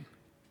lion.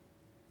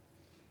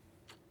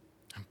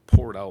 I'm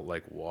poured out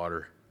like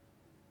water.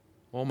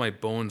 All my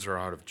bones are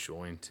out of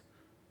joint.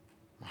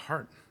 My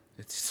heart,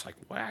 it's like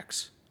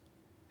wax.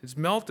 It's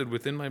melted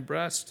within my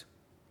breast.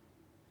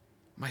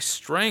 My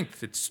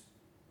strength, it's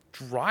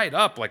dried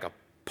up like a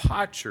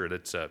potsherd.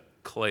 It's a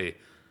clay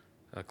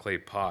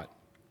pot.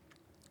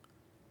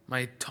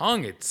 My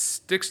tongue, it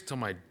sticks to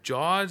my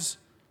jaws.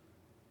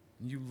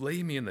 You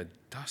lay me in the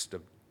dust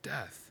of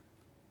death.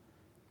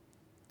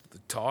 The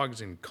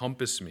dogs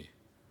encompass me.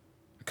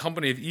 A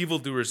company of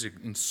evildoers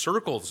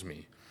encircles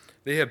me.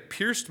 They have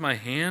pierced my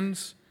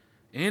hands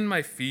and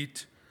my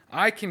feet.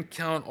 I can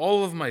count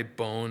all of my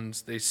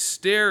bones. They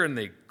stare and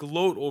they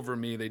gloat over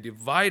me. They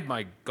divide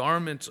my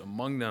garments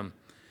among them.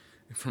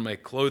 And for my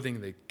clothing,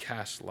 they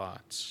cast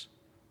lots.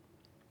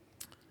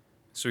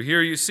 So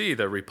here you see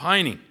the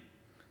repining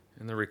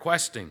and the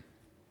requesting.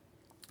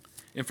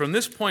 And from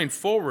this point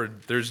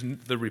forward,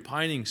 the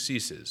repining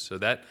ceases. So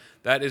that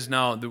is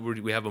now,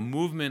 we have a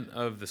movement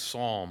of the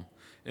psalm.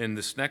 In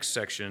this next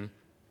section,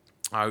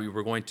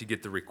 we're going to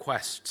get the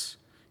requests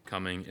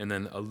coming and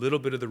then a little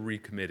bit of the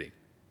recommitting.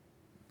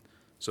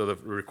 So the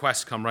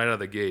requests come right out of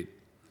the gate,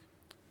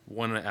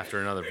 one after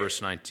another.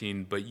 Verse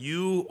 19, but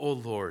you, O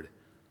Lord,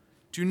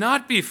 do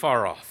not be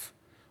far off.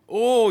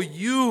 O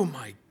you,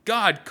 my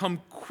God,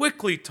 come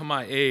quickly to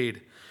my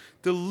aid.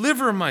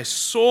 Deliver my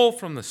soul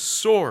from the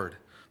sword,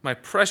 my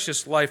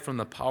precious life from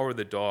the power of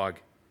the dog.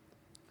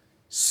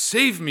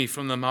 Save me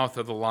from the mouth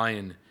of the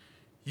lion.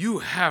 You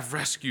have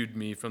rescued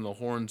me from the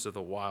horns of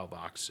the wild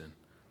oxen.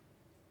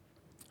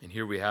 And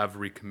here we have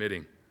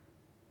recommitting.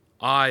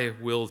 I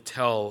will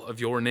tell of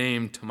your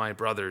name to my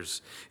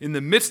brothers. In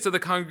the midst of the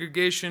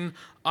congregation,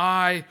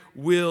 I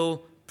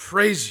will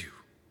praise you.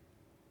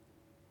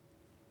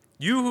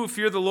 You who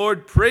fear the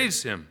Lord,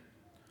 praise him.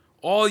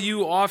 All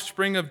you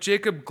offspring of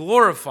Jacob,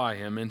 glorify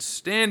him and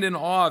stand in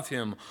awe of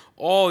him,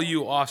 all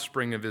you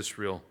offspring of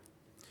Israel.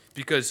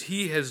 Because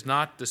he has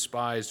not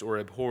despised or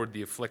abhorred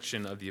the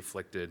affliction of the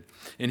afflicted,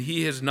 and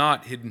he has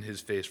not hidden his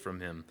face from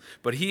him,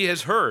 but he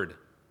has heard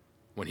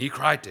when he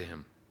cried to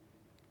him.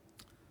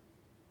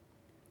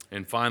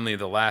 And finally,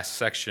 the last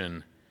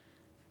section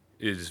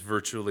is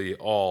virtually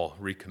all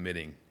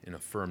recommitting and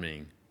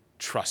affirming,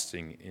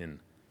 trusting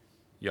in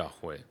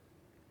Yahweh.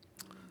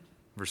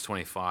 Verse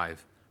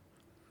 25.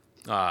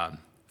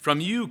 From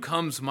you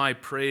comes my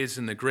praise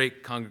in the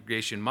great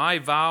congregation. My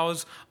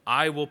vows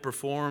I will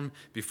perform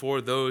before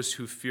those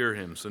who fear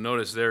him. So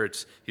notice there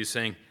he's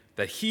saying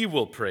that he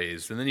will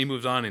praise. And then he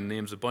moves on and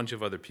names a bunch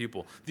of other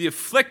people. The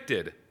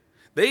afflicted,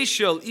 they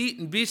shall eat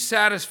and be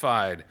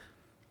satisfied.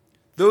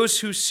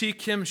 Those who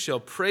seek him shall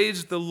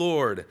praise the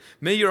Lord.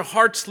 May your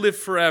hearts live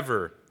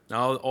forever.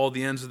 Now all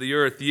the ends of the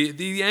earth,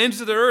 the ends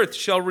of the earth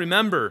shall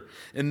remember,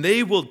 and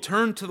they will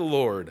turn to the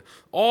Lord.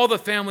 All the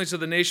families of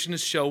the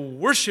nations shall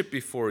worship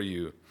before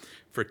you.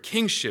 For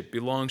kingship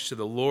belongs to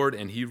the Lord,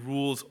 and he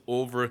rules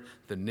over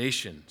the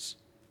nations.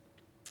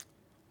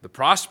 The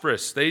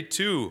prosperous, they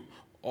too,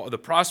 the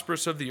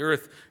prosperous of the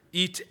earth,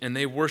 eat and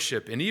they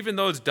worship. And even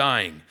those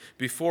dying,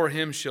 before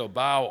him shall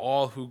bow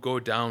all who go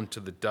down to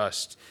the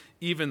dust,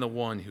 even the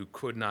one who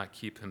could not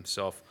keep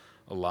himself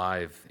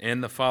alive.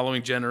 And the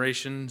following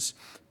generations,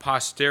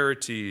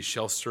 posterity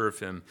shall serve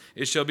him.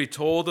 It shall be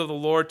told of the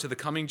Lord to the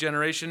coming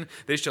generation.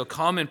 They shall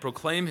come and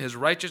proclaim his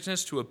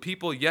righteousness to a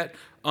people yet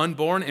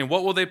unborn. And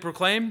what will they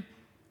proclaim?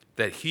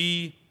 That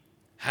he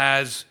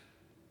has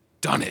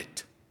done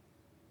it.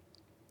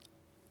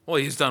 Well,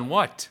 he's done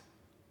what?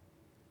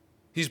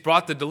 He's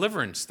brought the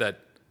deliverance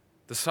that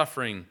the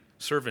suffering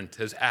servant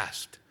has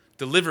asked.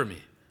 Deliver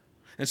me.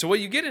 And so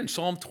what you get in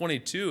Psalm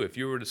 22, if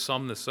you were to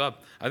sum this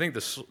up, I think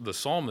the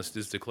psalmist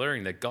is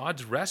declaring that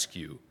God's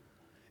rescue,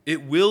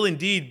 it will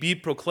indeed be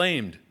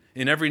proclaimed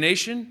in every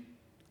nation,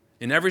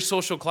 in every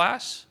social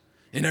class,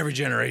 in every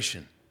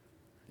generation.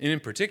 And in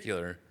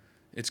particular,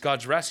 it's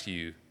God's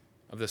rescue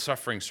of the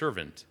suffering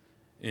servant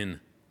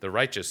in the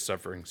righteous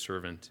suffering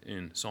servant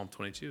in Psalm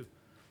 22.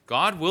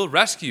 God will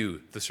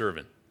rescue the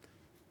servant.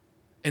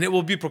 And it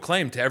will be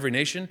proclaimed to every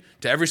nation,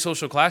 to every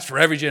social class, for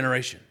every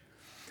generation.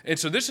 And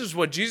so this is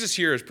what Jesus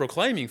here is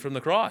proclaiming from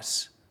the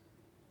cross.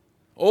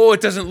 Oh, it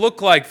doesn't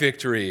look like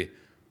victory,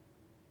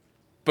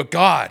 but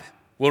God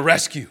will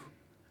rescue.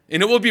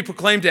 And it will be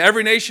proclaimed to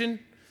every nation,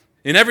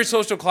 in every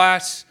social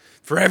class,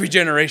 for every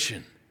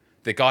generation,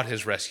 that God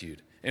has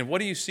rescued. And what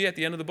do you see at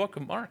the end of the book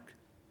of Mark?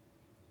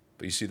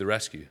 But you see the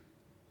rescue,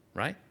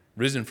 right?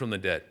 Risen from the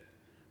dead,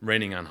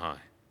 reigning on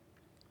high.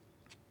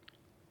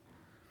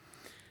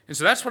 And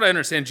so that's what I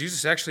understand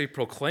Jesus actually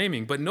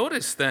proclaiming. But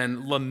notice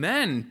then,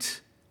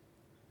 lament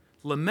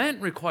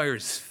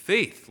requires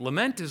faith.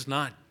 Lament is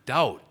not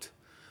doubt.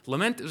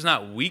 Lament is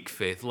not weak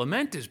faith.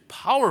 Lament is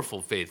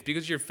powerful faith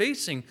because you're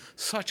facing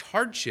such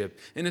hardship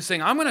and it's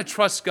saying, I'm going to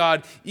trust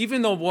God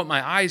even though what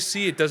my eyes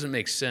see, it doesn't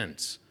make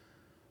sense.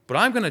 But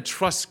I'm going to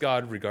trust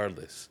God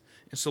regardless.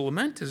 And so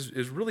lament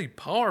is really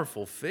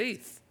powerful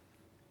faith.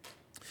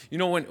 You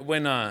know,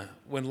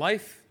 when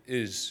life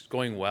is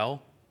going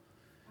well,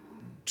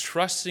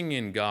 trusting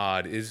in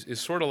God is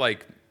sort of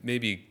like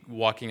maybe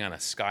walking on a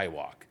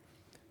skywalk.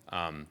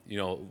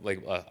 Like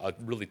a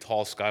really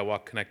tall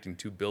skywalk connecting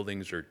two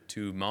buildings or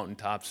two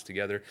mountaintops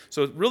together.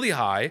 So it's really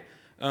high.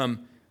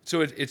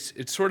 So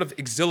it's sort of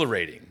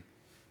exhilarating.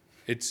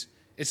 It's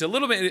a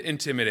little bit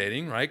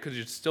intimidating, right? Because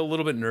you're still a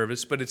little bit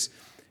nervous, but it's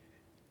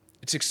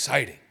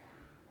exciting.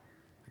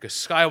 Like a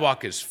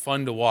skywalk is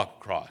fun to walk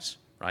across,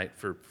 right?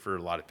 For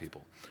a lot of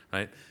people,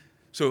 right?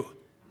 So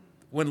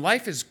when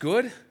life is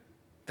good,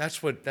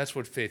 that's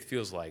what faith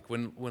feels like.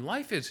 When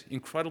life is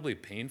incredibly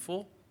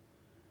painful,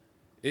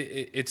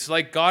 it's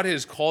like God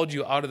has called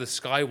you out of the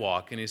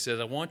skywalk, and he says,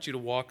 I want you to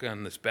walk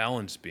on this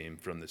balance beam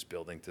from this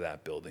building to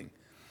that building.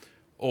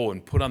 Oh,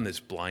 and put on this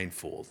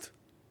blindfold.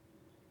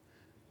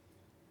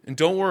 And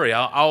don't worry,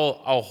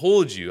 I'll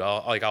hold you.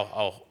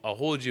 I'll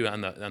hold you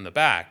on the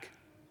back,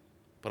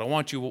 but I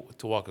want you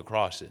to walk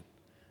across it.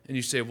 And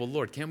you say, well,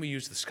 Lord, can't we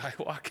use the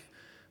skywalk?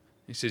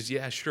 He says,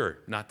 yeah, sure,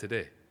 not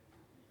today.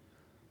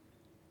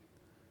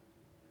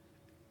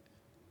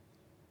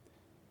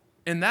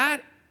 And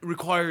that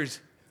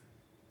requires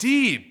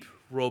deep,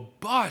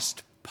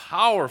 robust,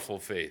 powerful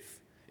faith.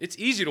 It's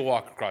easy to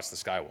walk across the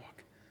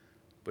skywalk,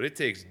 but it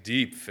takes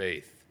deep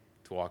faith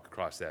to walk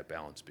across that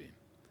balance beam.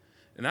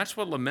 And that's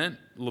what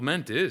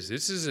lament is.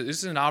 This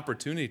is an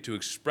opportunity to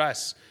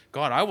express,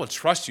 God, I will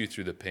trust you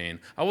through the pain.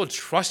 I will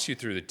trust you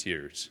through the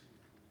tears.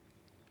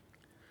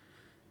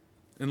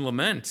 And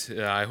lament,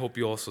 I hope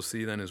you also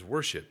see then, as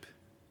worship.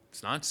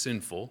 It's not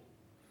sinful.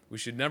 We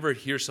should never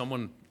hear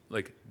someone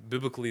like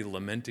biblically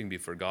lamenting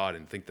before God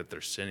and think that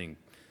they're sinning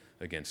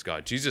against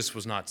God. Jesus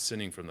was not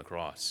sinning from the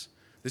cross.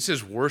 This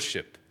is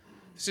worship.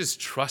 This is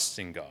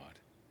trusting God.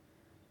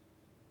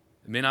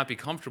 It may not be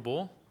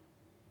comfortable.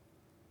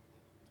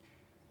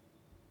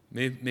 It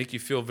may make you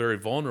feel very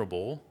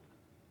vulnerable.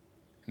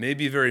 It may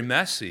be very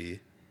messy,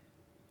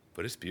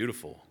 but it's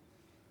beautiful.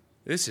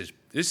 This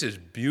is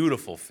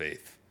beautiful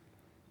faith.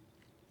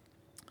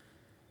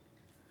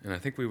 And I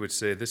think we would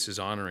say this is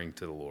honoring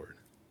to the Lord.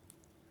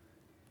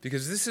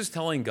 Because this is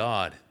telling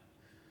God,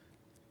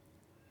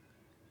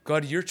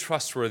 God, you're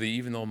trustworthy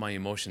even though my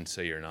emotions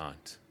say you're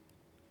not.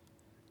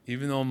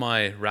 Even though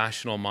my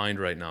rational mind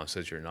right now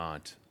says you're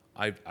not,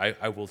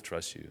 I will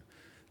trust you.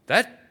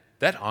 That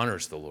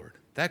honors the Lord.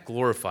 That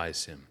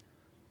glorifies him.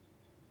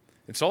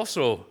 It's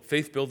also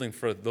faith building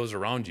for those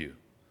around you.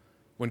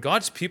 When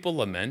God's people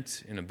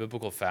lament in a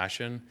biblical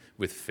fashion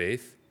with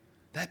faith,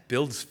 that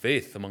builds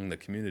faith among the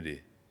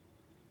community.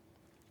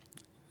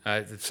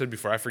 I've said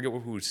before, I forget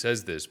who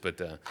says this, but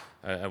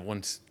I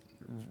once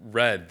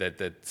read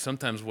that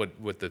sometimes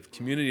what the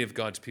community of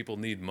God's people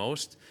need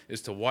most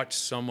is to watch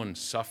someone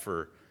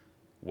suffer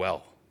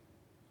well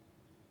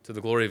to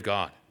the glory of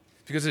God,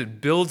 because it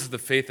builds the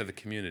faith of the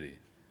community.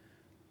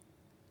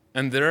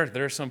 And there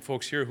are some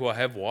folks here who I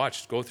have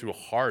watched go through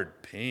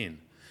hard pain,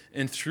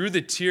 and through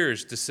the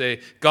tears to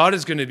say, God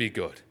is going to be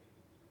good.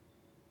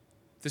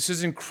 This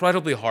is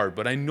incredibly hard,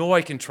 but I know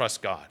I can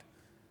trust God.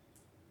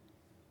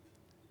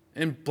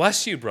 And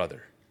bless you,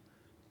 brother.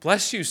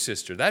 Bless you,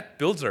 sister. That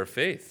builds our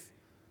faith.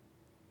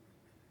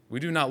 We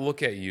do not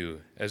look at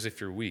you as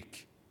if you're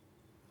weak.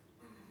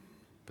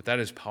 But that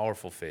is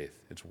powerful faith.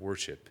 It's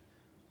worship.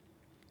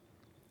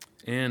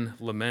 And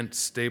lament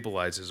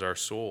stabilizes our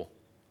soul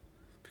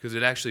because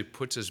it actually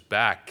puts us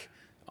back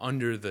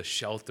under the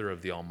shelter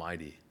of the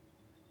Almighty,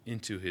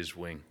 into his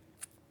wing.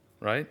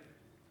 Right?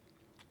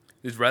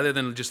 It's rather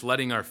than just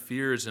letting our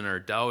fears and our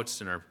doubts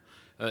and our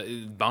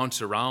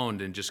bounce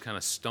around and just kind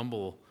of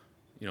stumble,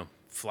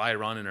 fly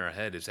around in our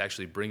head, it's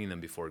actually bringing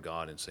them before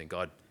God and saying,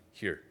 God,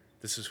 here,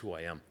 this is who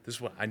I am. This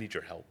is what I need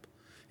your help.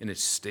 And it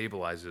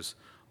stabilizes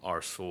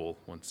our soul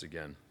once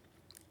again.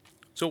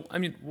 So,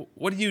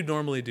 what do you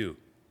normally do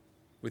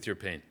with your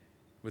pain,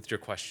 with your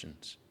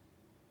questions?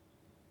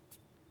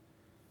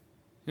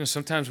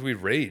 Sometimes we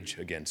rage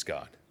against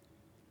God.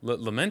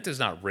 Lament is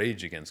not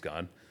rage against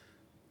God.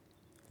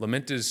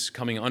 Lament is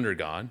coming under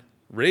God.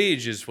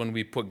 Rage is when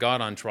we put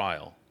God on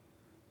trial.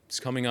 It's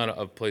coming out of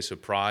a place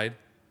of pride.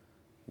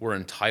 We're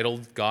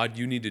entitled. God,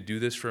 you need to do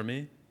this for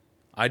me.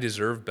 I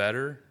deserve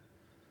better.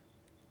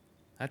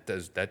 That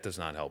does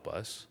not help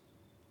us.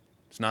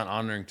 It's not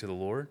honoring to the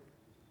Lord.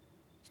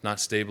 It's not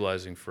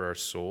stabilizing for our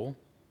soul.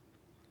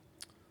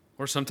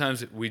 Or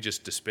sometimes we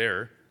just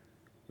despair.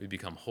 We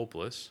become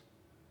hopeless.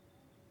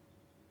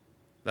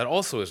 That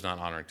also is not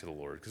honoring to the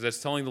Lord, because that's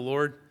telling the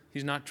Lord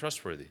he's not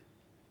trustworthy.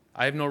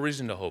 I have no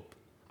reason to hope.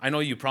 I know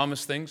you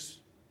promise things,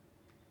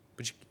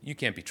 but you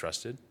can't be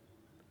trusted.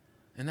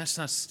 And that's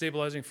not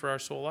stabilizing for our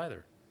soul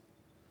either.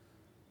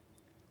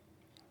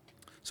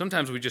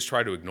 Sometimes we just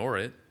try to ignore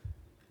it,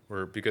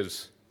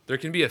 because there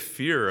can be a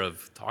fear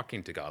of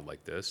talking to God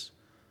like this.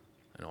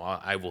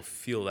 I will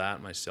feel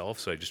that myself,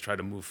 so I just try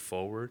to move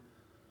forward.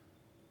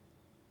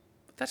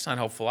 But that's not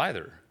helpful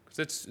either, because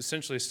it's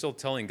essentially still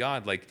telling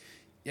God,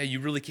 yeah,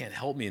 you really can't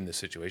help me in this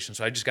situation,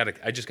 so I just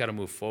got to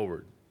move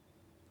forward.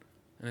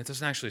 And it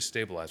doesn't actually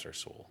stabilize our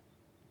soul.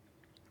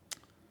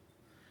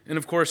 And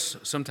of course,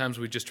 sometimes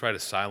we just try to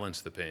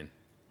silence the pain.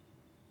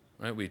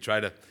 right? We try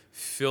to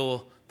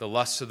fill the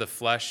lusts of the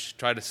flesh,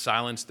 try to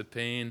silence the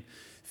pain,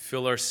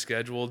 fill our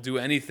schedule, do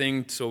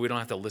anything so we don't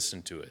have to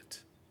listen to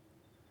it.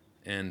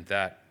 And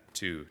that,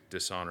 too,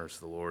 dishonors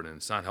the Lord, and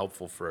it's not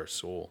helpful for our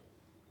soul.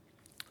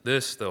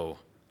 This, though,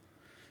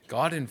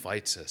 God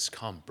invites us,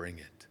 come, bring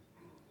it.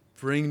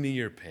 Bring me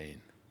your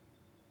pain.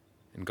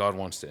 And God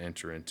wants to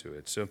enter into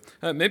it. So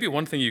maybe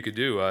one thing you could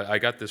do, I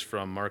got this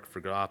from Mark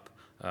Vergop,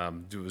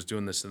 was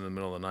doing this in the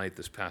middle of the night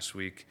this past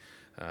week,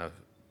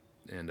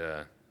 and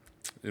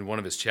in one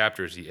of his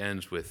chapters, he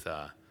ends with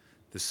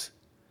this.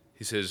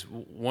 He says,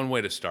 one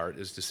way to start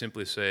is to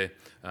simply say,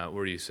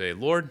 where you say,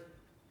 Lord,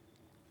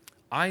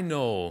 I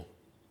know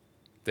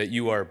that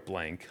you are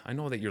blank. I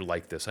know that you're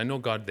like this. I know,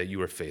 God, that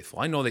you are faithful.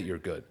 I know that you're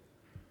good.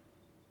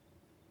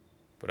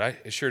 But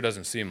it sure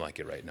doesn't seem like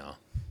it right now.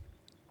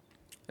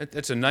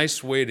 That's a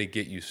nice way to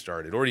get you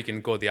started. Or you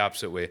can go the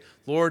opposite way.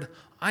 Lord,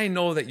 I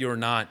know that you're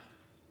not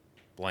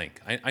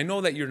blank. I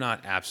know that you're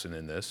not absent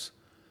in this.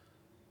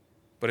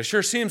 But it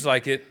sure seems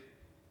like it.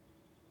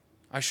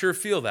 I sure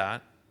feel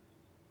that.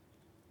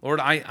 Lord,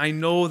 I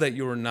know that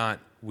you're not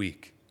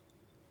weak.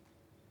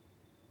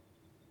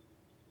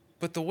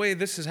 But the way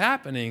this is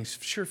happening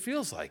sure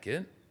feels like it.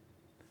 And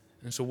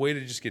it's a way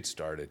to just get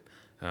started,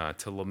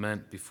 to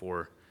lament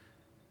before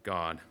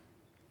God.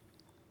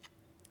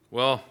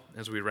 Well,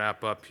 as we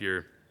wrap up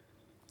here,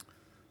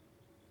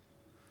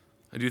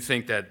 I do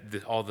think that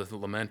all the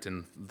lament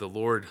and the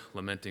Lord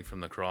lamenting from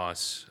the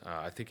cross,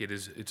 I think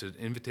it's an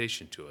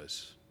invitation to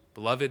us.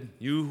 Beloved,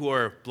 you who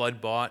are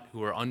blood-bought,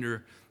 who are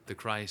under the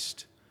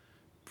Christ,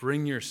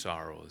 bring your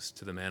sorrows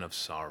to the man of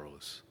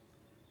sorrows,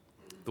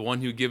 the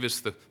one who gives us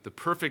the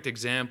perfect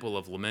example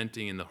of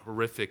lamenting in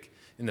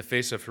the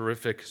face of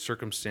horrific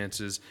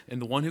circumstances,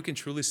 and the one who can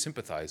truly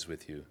sympathize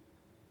with you.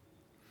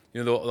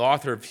 You know, the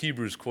author of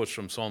Hebrews quotes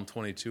from Psalm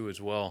 22 as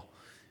well,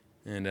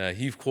 and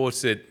he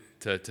quotes it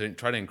to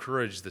try to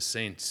encourage the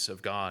saints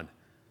of God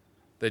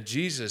that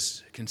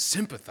Jesus can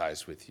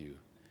sympathize with you.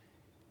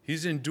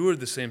 He's endured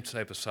the same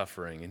type of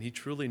suffering, and he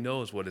truly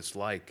knows what it's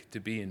like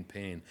to be in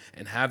pain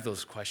and have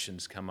those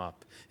questions come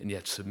up and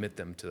yet submit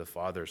them to the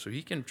Father. So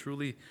he can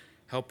truly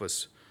help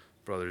us,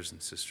 brothers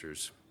and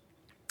sisters.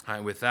 All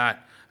right, with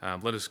that,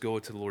 let us go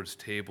to the Lord's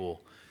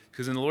table,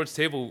 because in the Lord's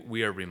table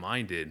we are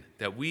reminded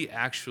that we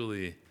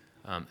actually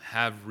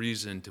have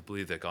reason to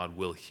believe that God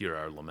will hear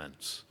our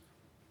laments.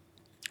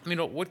 I mean,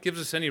 what gives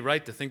us any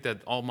right to think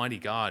that Almighty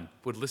God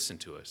would listen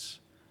to us?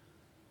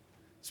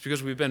 It's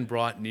because we've been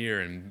brought near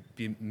and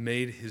be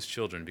made his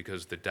children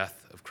because of the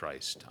death of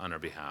Christ on our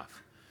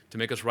behalf, to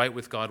make us right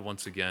with God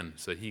once again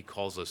so that he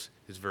calls us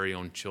his very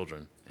own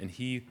children, and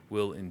he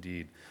will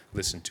indeed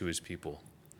listen to his people.